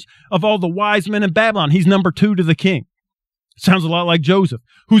governors of all the wise men in Babylon. He's number 2 to the king. Sounds a lot like Joseph,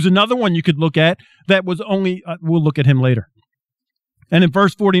 who's another one you could look at that was only, we'll look at him later. And in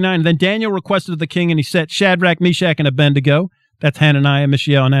verse 49, then Daniel requested of the king, and he set Shadrach, Meshach, and Abednego, that's Hananiah,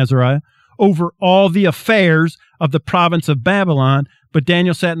 Mishael, and Azariah, over all the affairs of the province of Babylon, but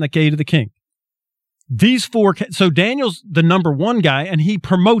Daniel sat in the gate of the king. These 4, so Daniel's the number 1 guy, and he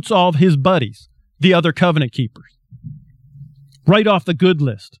promotes all of his buddies, the other covenant keepers, right off the good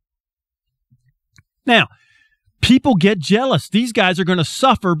list. Now, people get jealous. These guys are going to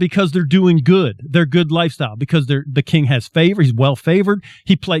suffer because they're doing good. Their good lifestyle, because the king has favor. He's well favored.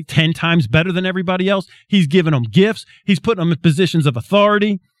 He played 10 times better than everybody else. He's giving them gifts. He's putting them in positions of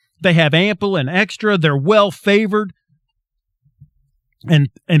authority. They have ample and extra. They're well favored. And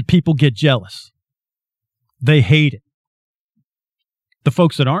people get jealous. They hate it. The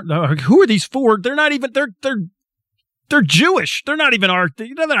folks that aren't, who are these 4? They're not even, they're Jewish. They're not even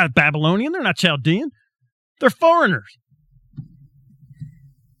they're not Babylonian. They're not Chaldean. They're foreigners.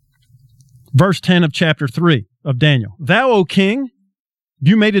 Verse 10 of chapter 3 of Daniel. Thou, O king,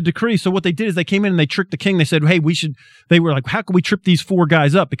 you made a decree. So what they did is they came in and they tricked the king. They said, hey, they were like, how can we trip these 4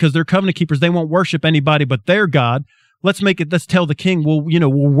 guys up? Because they're covenant keepers. They won't worship anybody but their God. Let's tell the king,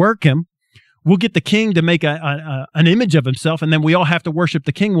 we'll work him. We'll get the king to make an image of himself, and then we all have to worship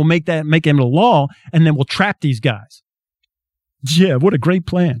the king. We'll make him a law, and then we'll trap these guys. Yeah, what a great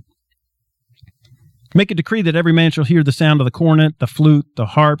plan. Make a decree that every man shall hear the sound of the cornet, the flute, the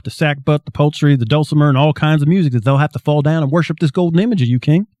harp, the sackbut, the psaltery, the dulcimer, and all kinds of music, that they'll have to fall down and worship this golden image of you,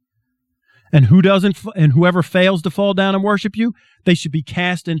 king. And whoever fails to fall down and worship you, they should be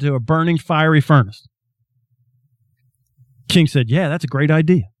cast into a burning fiery furnace. King said, yeah, that's a great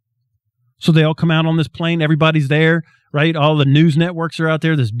idea. So they all come out on this plain. Everybody's there, right? All the news networks are out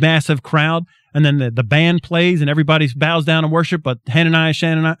there, this massive crowd. And then the band plays and everybody bows down and worship. But Hananiah,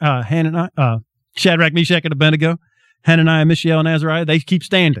 Shadrach, Meshach, and Abednego, Hananiah, Mishael, and Azariah, they keep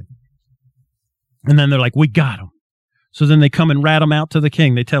standing. And then they're like, we got them. So then they come and rat them out to the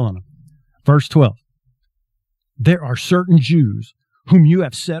king. They tell him, verse 12, there are certain Jews whom you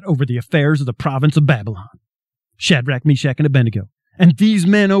have set over the affairs of the province of Babylon, Shadrach, Meshach, and Abednego. And these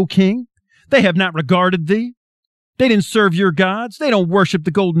men, O king, they have not regarded thee. They didn't serve your gods. They don't worship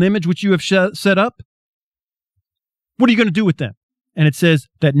the golden image which you have set up. What are you going to do with them? And it says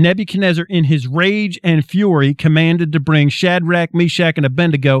that Nebuchadnezzar, in his rage and fury, commanded to bring Shadrach, Meshach, and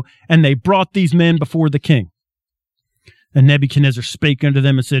Abednego, and they brought these men before the king. And Nebuchadnezzar spake unto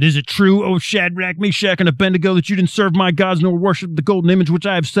them and said, Is it true, O Shadrach, Meshach, and Abednego, that you didn't serve my gods nor worship the golden image which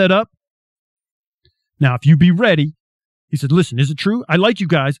I have set up? Now, if you be ready, he said, listen, is it true? I like you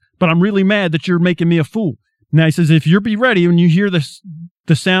guys, but I'm really mad that you're making me a fool. Now he says, if you be ready and you hear the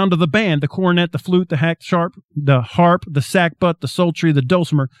sound of the band, the cornet, the flute, the harp, the sackbut, the psaltery, the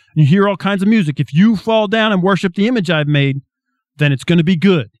dulcimer, and you hear all kinds of music, if you fall down and worship the image I've made, then it's going to be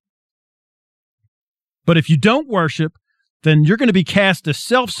good. But if you don't worship, then you're going to be cast the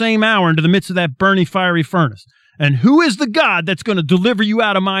self-same hour into the midst of that burning fiery furnace. And who is the God that's going to deliver you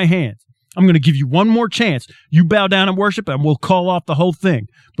out of my hands? I'm going to give you one more chance. You bow down and worship, and we'll call off the whole thing.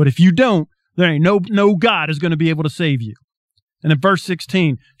 But if you don't, there ain't no God is going to be able to save you. And in verse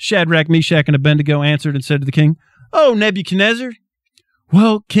 16, Shadrach, Meshach, and Abednego answered and said to the king, Oh, Nebuchadnezzar,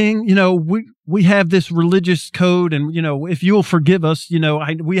 well, king, we have this religious code, and, if you'll forgive us,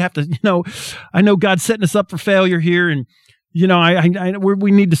 we have to, I know God's setting us up for failure here, and,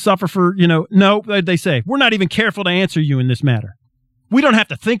 we need to suffer for, no, they say, we're not even careful to answer you in this matter. We don't have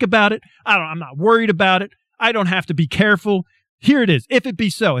to think about it. I'm not worried about it. I don't have to be careful. Here it is. If it be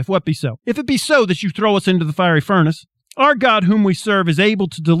so, if what be so? If it be so that you throw us into the fiery furnace, our God whom we serve is able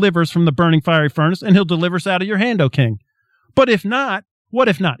to deliver us from the burning fiery furnace, and he'll deliver us out of your hand, O king. But if not, what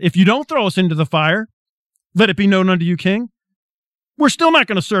if not? If you don't throw us into the fire, let it be known unto you, king, we're still not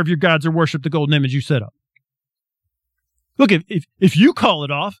going to serve your gods or worship the golden image you set up. Look, if you call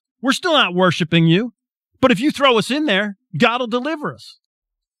it off, we're still not worshiping you. But if you throw us in there, God will deliver us.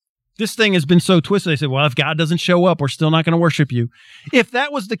 This thing has been so twisted. They said, well, if God doesn't show up, we're still not going to worship you. If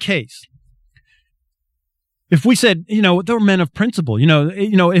that was the case, if we said, they're men of principle,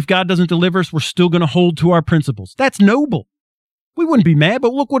 if God doesn't deliver us, we're still going to hold to our principles. That's noble. We wouldn't be mad,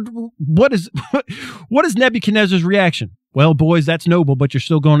 but look what is Nebuchadnezzar's reaction? Well, boys, that's noble, but you're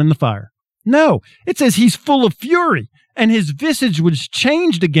still going in the fire. No, it says he's full of fury, and his visage was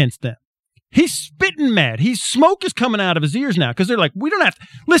changed against them. He's spitting mad. Smoke is coming out of his ears now because they're like, we don't have to.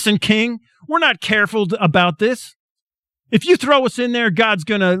 Listen, king, we're not careful about this. If you throw us in there, God's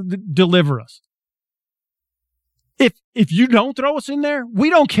going to deliver us. If you don't throw us in there, we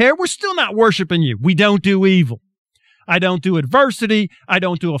don't care. We're still not worshiping you. We don't do evil. I don't do adversity. I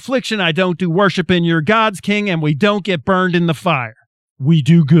don't do affliction. I don't do worshiping your gods, king, and we don't get burned in the fire. We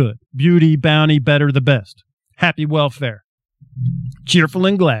do good. Beauty, bounty, better, the best. Happy welfare. Cheerful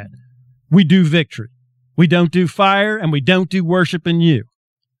and glad. We do victory. We don't do fire, and we don't do worship in you.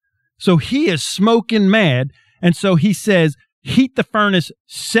 So he is smoking mad, and so he says, heat the furnace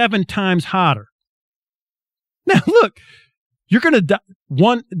 7 times hotter. Now, look, you're going to die.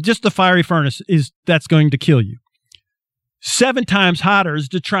 Just the fiery furnace that's going to kill you. 7 times hotter is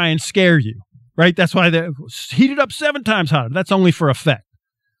to try and scare you, right? That's why they heat it up 7 times hotter. That's only for effect.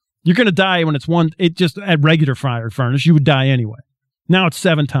 You're going to die when it just at regular fire furnace, you would die anyway. Now it's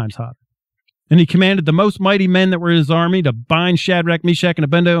 7 times hotter. And he commanded the most mighty men that were in his army to bind Shadrach, Meshach, and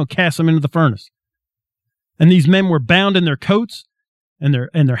Abednego and cast them into the furnace. And these men were bound in their coats and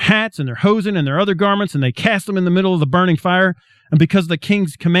their hats and their hosen and their other garments, and they cast them in the middle of the burning fire. And because the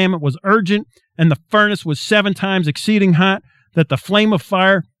king's commandment was urgent and the furnace was 7 times exceeding hot, that the flame of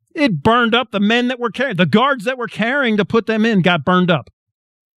fire, it burned up the men that were carrying, the guards that were carrying to put them in got burned up.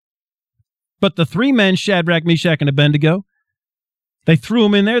 But the 3 men, Shadrach, Meshach, and Abednego, they threw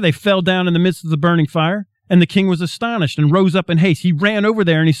them in there. They fell down in the midst of the burning fire, and the king was astonished and rose up in haste. He ran over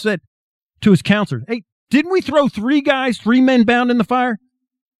there and he said to his counselors, hey, didn't we throw 3 men bound in the fire?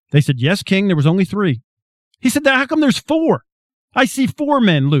 They said, yes, king, there was only 3. He said, how come there's 4? I see 4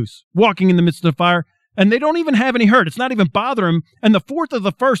 men loose walking in the midst of the fire, and they don't even have any hurt. It's not even bothering them. And the 4th of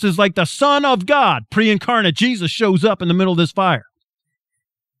the first is like the Son of God, pre-incarnate. Jesus shows up in the middle of this fire.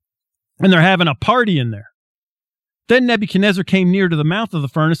 And they're having a party in there. Then Nebuchadnezzar came near to the mouth of the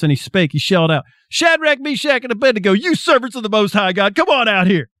furnace, and he spake. He shouted out, Shadrach, Meshach, and Abednego, you servants of the Most High God, come on out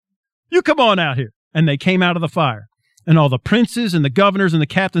here. You come on out here. And they came out of the fire. And all the princes and the governors and the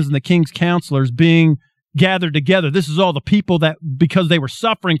captains and the king's counselors being gathered together. This is all the people that, because they were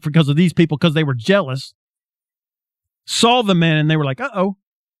suffering because of these people, because they were jealous, saw the men, and they were like, uh-oh.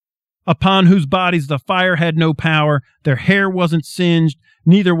 Upon whose bodies the fire had no power, their hair wasn't singed,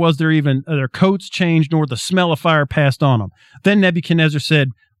 neither was there even their coats changed, nor the smell of fire passed on them. Then Nebuchadnezzar said,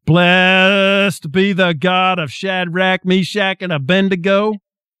 Blessed be the God of Shadrach, Meshach, and Abednego,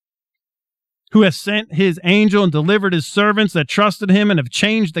 who has sent his angel and delivered his servants that trusted him and have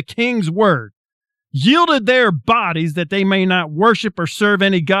changed the king's word, yielded their bodies that they may not worship or serve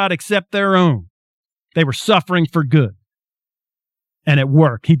any god except their own. They were suffering for good. And it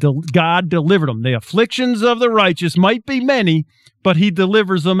worked. God delivered them. The afflictions of the righteous might be many, but he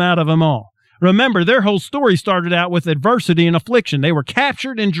delivers them out of them all. Remember, their whole story started out with adversity and affliction. They were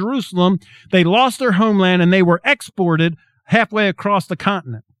captured in Jerusalem, they lost their homeland, and they were exported halfway across the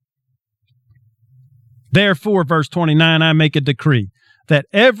continent. Therefore, verse 29, I make a decree that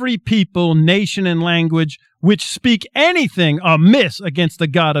every people, nation, and language which speak anything amiss against the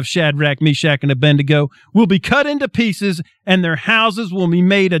God of Shadrach, Meshach, and Abednego will be cut into pieces, and their houses will be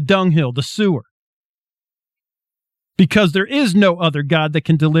made a dunghill, the sewer. Because there is no other God that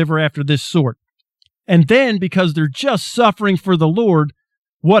can deliver after this sort. And then, because they're just suffering for the Lord,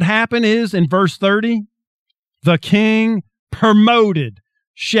 what happened is, in verse 30, the king promoted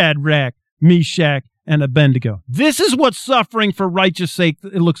Shadrach, Meshach, and Abednego. This is what suffering for righteous sake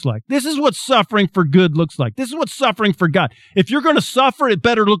it looks like. This is what suffering for good looks like. This is what suffering for God. If you're going to suffer, it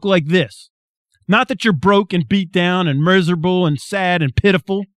better look like this. Not that you're broke and beat down and miserable and sad and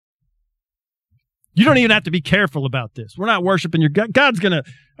pitiful. You don't even have to be careful about this. We're not worshiping your God.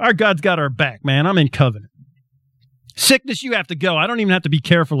 Our God's got our back, man. I'm in covenant. Sickness, you have to go. I don't even have to be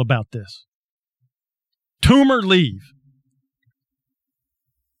careful about this. Tumor, leave.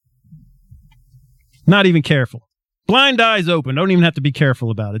 Not even careful. Blind eyes open. Don't even have to be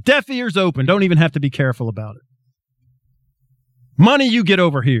careful about it. Deaf ears open. Don't even have to be careful about it. Money, you get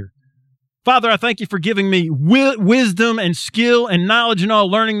over here. Father, I thank you for giving me wisdom and skill and knowledge and all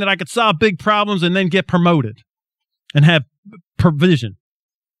learning that I could solve big problems and then get promoted and have provision.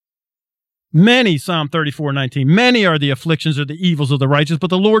 Many, Psalm 34:19, many are the afflictions or the evils of the righteous,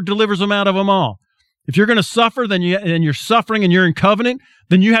 but the Lord delivers them out of them all. If you're going to suffer, and you're suffering and you're in covenant,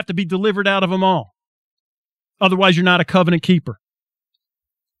 then you have to be delivered out of them all. Otherwise, you're not a covenant keeper.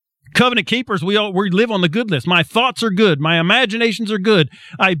 Covenant keepers, we live on the good list. My thoughts are good. My imaginations are good.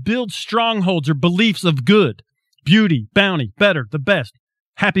 I build strongholds or beliefs of good, beauty, bounty, better, the best,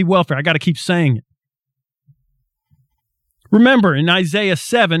 happy welfare. I got to keep saying it. Remember, in Isaiah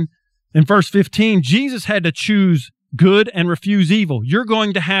 7, in verse 15, Jesus had to choose good and refuse evil. You're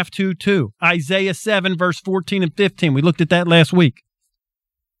going to have to too. Isaiah 7, verse 14 and 15. We looked at that last week.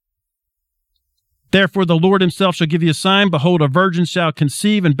 Therefore, the Lord himself shall give you a sign. Behold, a virgin shall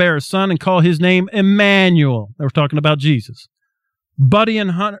conceive and bear a son and call his name Emmanuel. We're talking about Jesus. Butter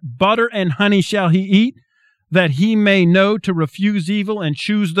and honey shall he eat, that he may know to refuse evil and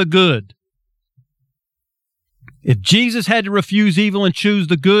choose the good. If Jesus had to refuse evil and choose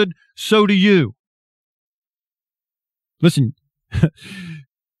the good, so do you. Listen,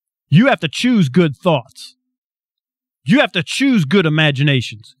 you have to choose good thoughts. You have to choose good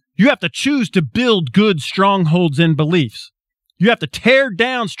imaginations. You have to choose to build good strongholds and beliefs. You have to tear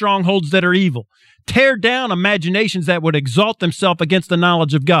down strongholds that are evil. Tear down imaginations that would exalt themselves against the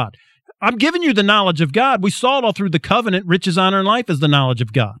knowledge of God. I'm giving you the knowledge of God. We saw it all through the covenant. Riches, honor, and life is the knowledge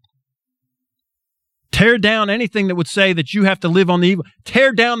of God. Tear down anything that would say that you have to live on the evil.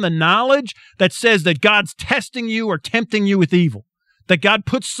 Tear down the knowledge that says that God's testing you or tempting you with evil. That God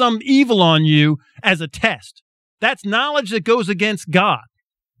puts some evil on you as a test. That's knowledge that goes against God.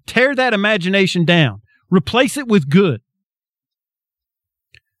 Tear that imagination down. Replace it with good.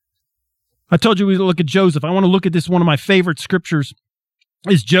 I told you we look at Joseph. I want to look at this. One of my favorite scriptures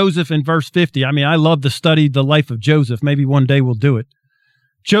is Joseph in verse 50. I mean, I love to study the life of Joseph. Maybe one day we'll do it.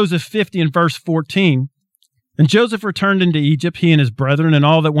 Joseph 50 and verse 14. And Joseph returned into Egypt, he and his brethren, and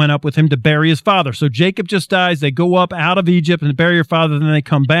all that went up with him to bury his father. So Jacob just dies. They go up out of Egypt and bury your father. Then they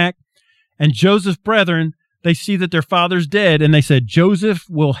come back. And Joseph's brethren, they see that their father's dead, and they said, Joseph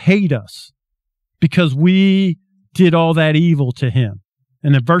will hate us because we did all that evil to him.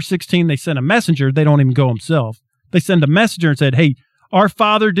 And in verse 16, they sent a messenger. They don't even go himself. They send a messenger and said, hey, our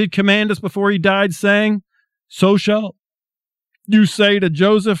father did command us before he died, saying, so shall you say to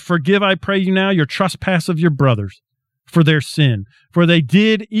Joseph, forgive, I pray you now, your trespass of your brothers for their sin, for they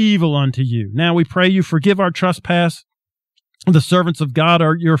did evil unto you. Now we pray you forgive our trespass. The servants of God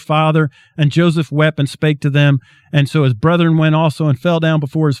are your father. And Joseph wept and spake to them. And so his brethren went also and fell down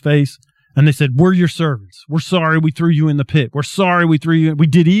before his face. And they said, we're your servants. We're sorry we threw you in the pit. We're sorry we threw you. We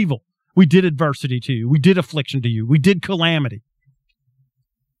did evil. We did adversity to you. We did affliction to you. We did calamity.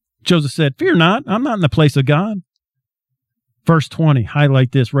 Joseph said, fear not. I'm not in the place of God. Verse 20,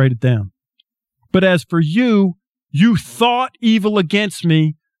 highlight this, write it down. But as for you, you thought evil against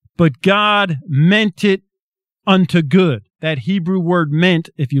me, but God meant it unto good. That Hebrew word meant,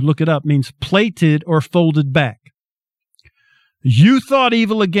 if you look it up, means plaited or folded back. You thought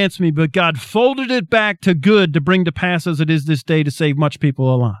evil against me, but God folded it back to good to bring to pass as it is this day to save much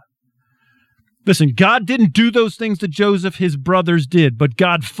people alive. Listen, God didn't do those things to Joseph, his brothers did, but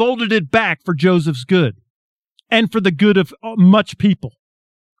God folded it back for Joseph's good and for the good of much people.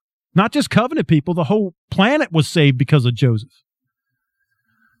 Not just covenant people, the whole planet was saved because of Joseph.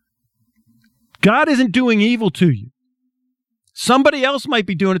 God isn't doing evil to you. Somebody else might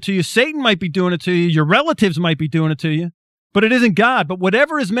be doing it to you. Satan might be doing it to you. Your relatives might be doing it to you. But it isn't God. But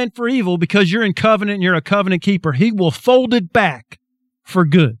whatever is meant for evil, because you're in covenant and you're a covenant keeper, he will fold it back for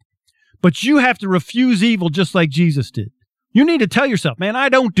good. But you have to refuse evil just like Jesus did. You need to tell yourself, man, I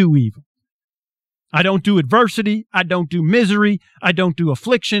don't do evil. I don't do adversity. I don't do misery. I don't do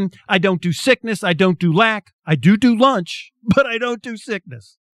affliction. I don't do sickness. I don't do lack. I do lunch, but I don't do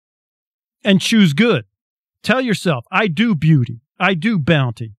sickness. And choose good. Tell yourself, I do beauty. I do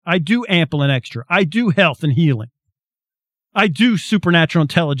bounty. I do ample and extra. I do health and healing. I do supernatural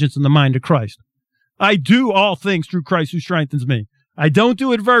intelligence in the mind of Christ. I do all things through Christ who strengthens me. I don't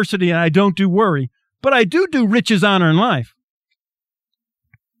do adversity and I don't do worry, but I do riches, honor, and life.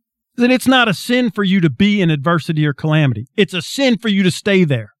 Then it's not a sin for you to be in adversity or calamity. It's a sin for you to stay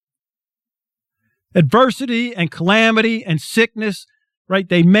there. Adversity and calamity and sickness, right?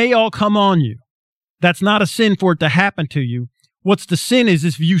 They may all come on you. That's not a sin for it to happen to you. What's the sin is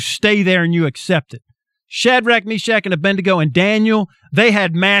if you stay there and you accept it. Shadrach, Meshach, and Abednego and Daniel, they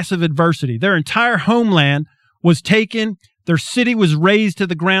had massive adversity. Their entire homeland was taken. Their city was razed to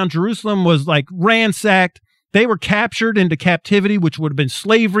the ground. Jerusalem was like ransacked. They were captured into captivity, which would have been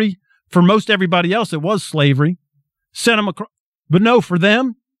slavery. For most everybody else, it was slavery. Sent them across. But no, for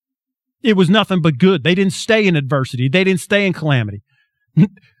them, it was nothing but good. They didn't stay in adversity. They didn't stay in calamity.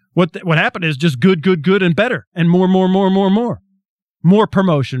 What happened is just good, and better, and more. More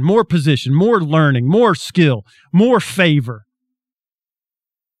promotion, more position, more learning, more skill, more favor,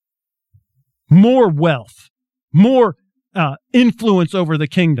 more wealth, more influence over the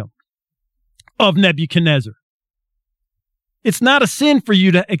kingdom of Nebuchadnezzar. It's not a sin for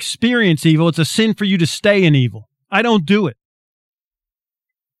you to experience evil. It's a sin for you to stay in evil. I don't do it.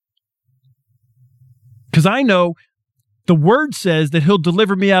 Because I know the Word says that he'll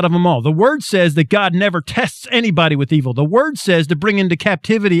deliver me out of them all. The Word says that God never tests anybody with evil. The Word says to bring into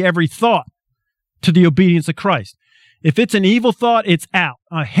captivity every thought to the obedience of Christ. If it's an evil thought, it's out.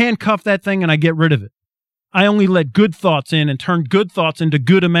 I handcuff that thing and I get rid of it. I only let good thoughts in and turn good thoughts into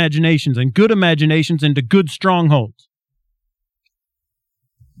good imaginations and good imaginations into good strongholds.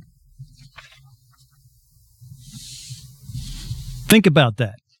 Think about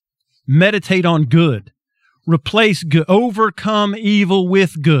that. Meditate on good. Replace good. Overcome evil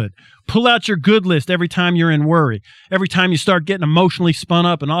with good. Pull out your good list every time you're in worry. Every time you start getting emotionally spun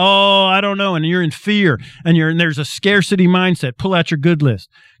up and, I don't know, and you're in fear and there's a scarcity mindset. Pull out your good list,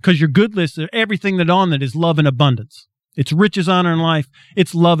 because your good list, everything that on it is love and abundance. It's riches, honor, and life.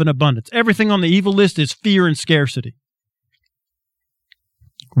 It's love and abundance. Everything on the evil list is fear and scarcity.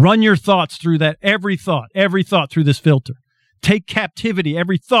 Run your thoughts through that, every thought through this filter. Take captivity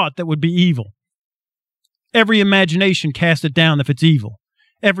every thought that would be evil. Every imagination, cast it down if it's evil.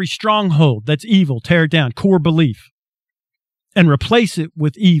 Every stronghold that's evil, tear it down. Core belief. And replace it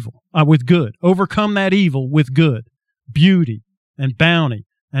with evil, with good. Overcome that evil with good. Beauty and bounty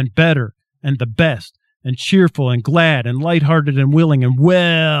and better and the best and cheerful and glad and lighthearted and willing and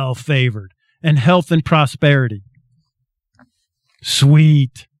well-favored and health and prosperity.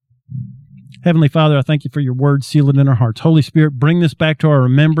 Sweet. Heavenly Father, I thank you for your word. Seal it in our hearts. Holy Spirit, bring this back to our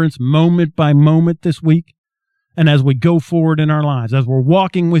remembrance moment by moment this week. And as we go forward in our lives, as we're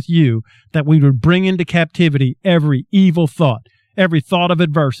walking with you, that we would bring into captivity every evil thought, every thought of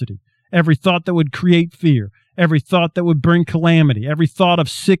adversity, every thought that would create fear, every thought that would bring calamity, every thought of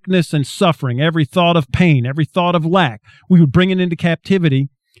sickness and suffering, every thought of pain, every thought of lack. We would bring it into captivity,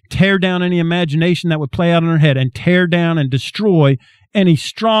 tear down any imagination that would play out in our head, and tear down and destroy any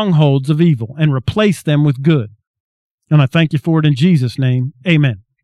strongholds of evil and replace them with good. And I thank you for it in Jesus' name. Amen.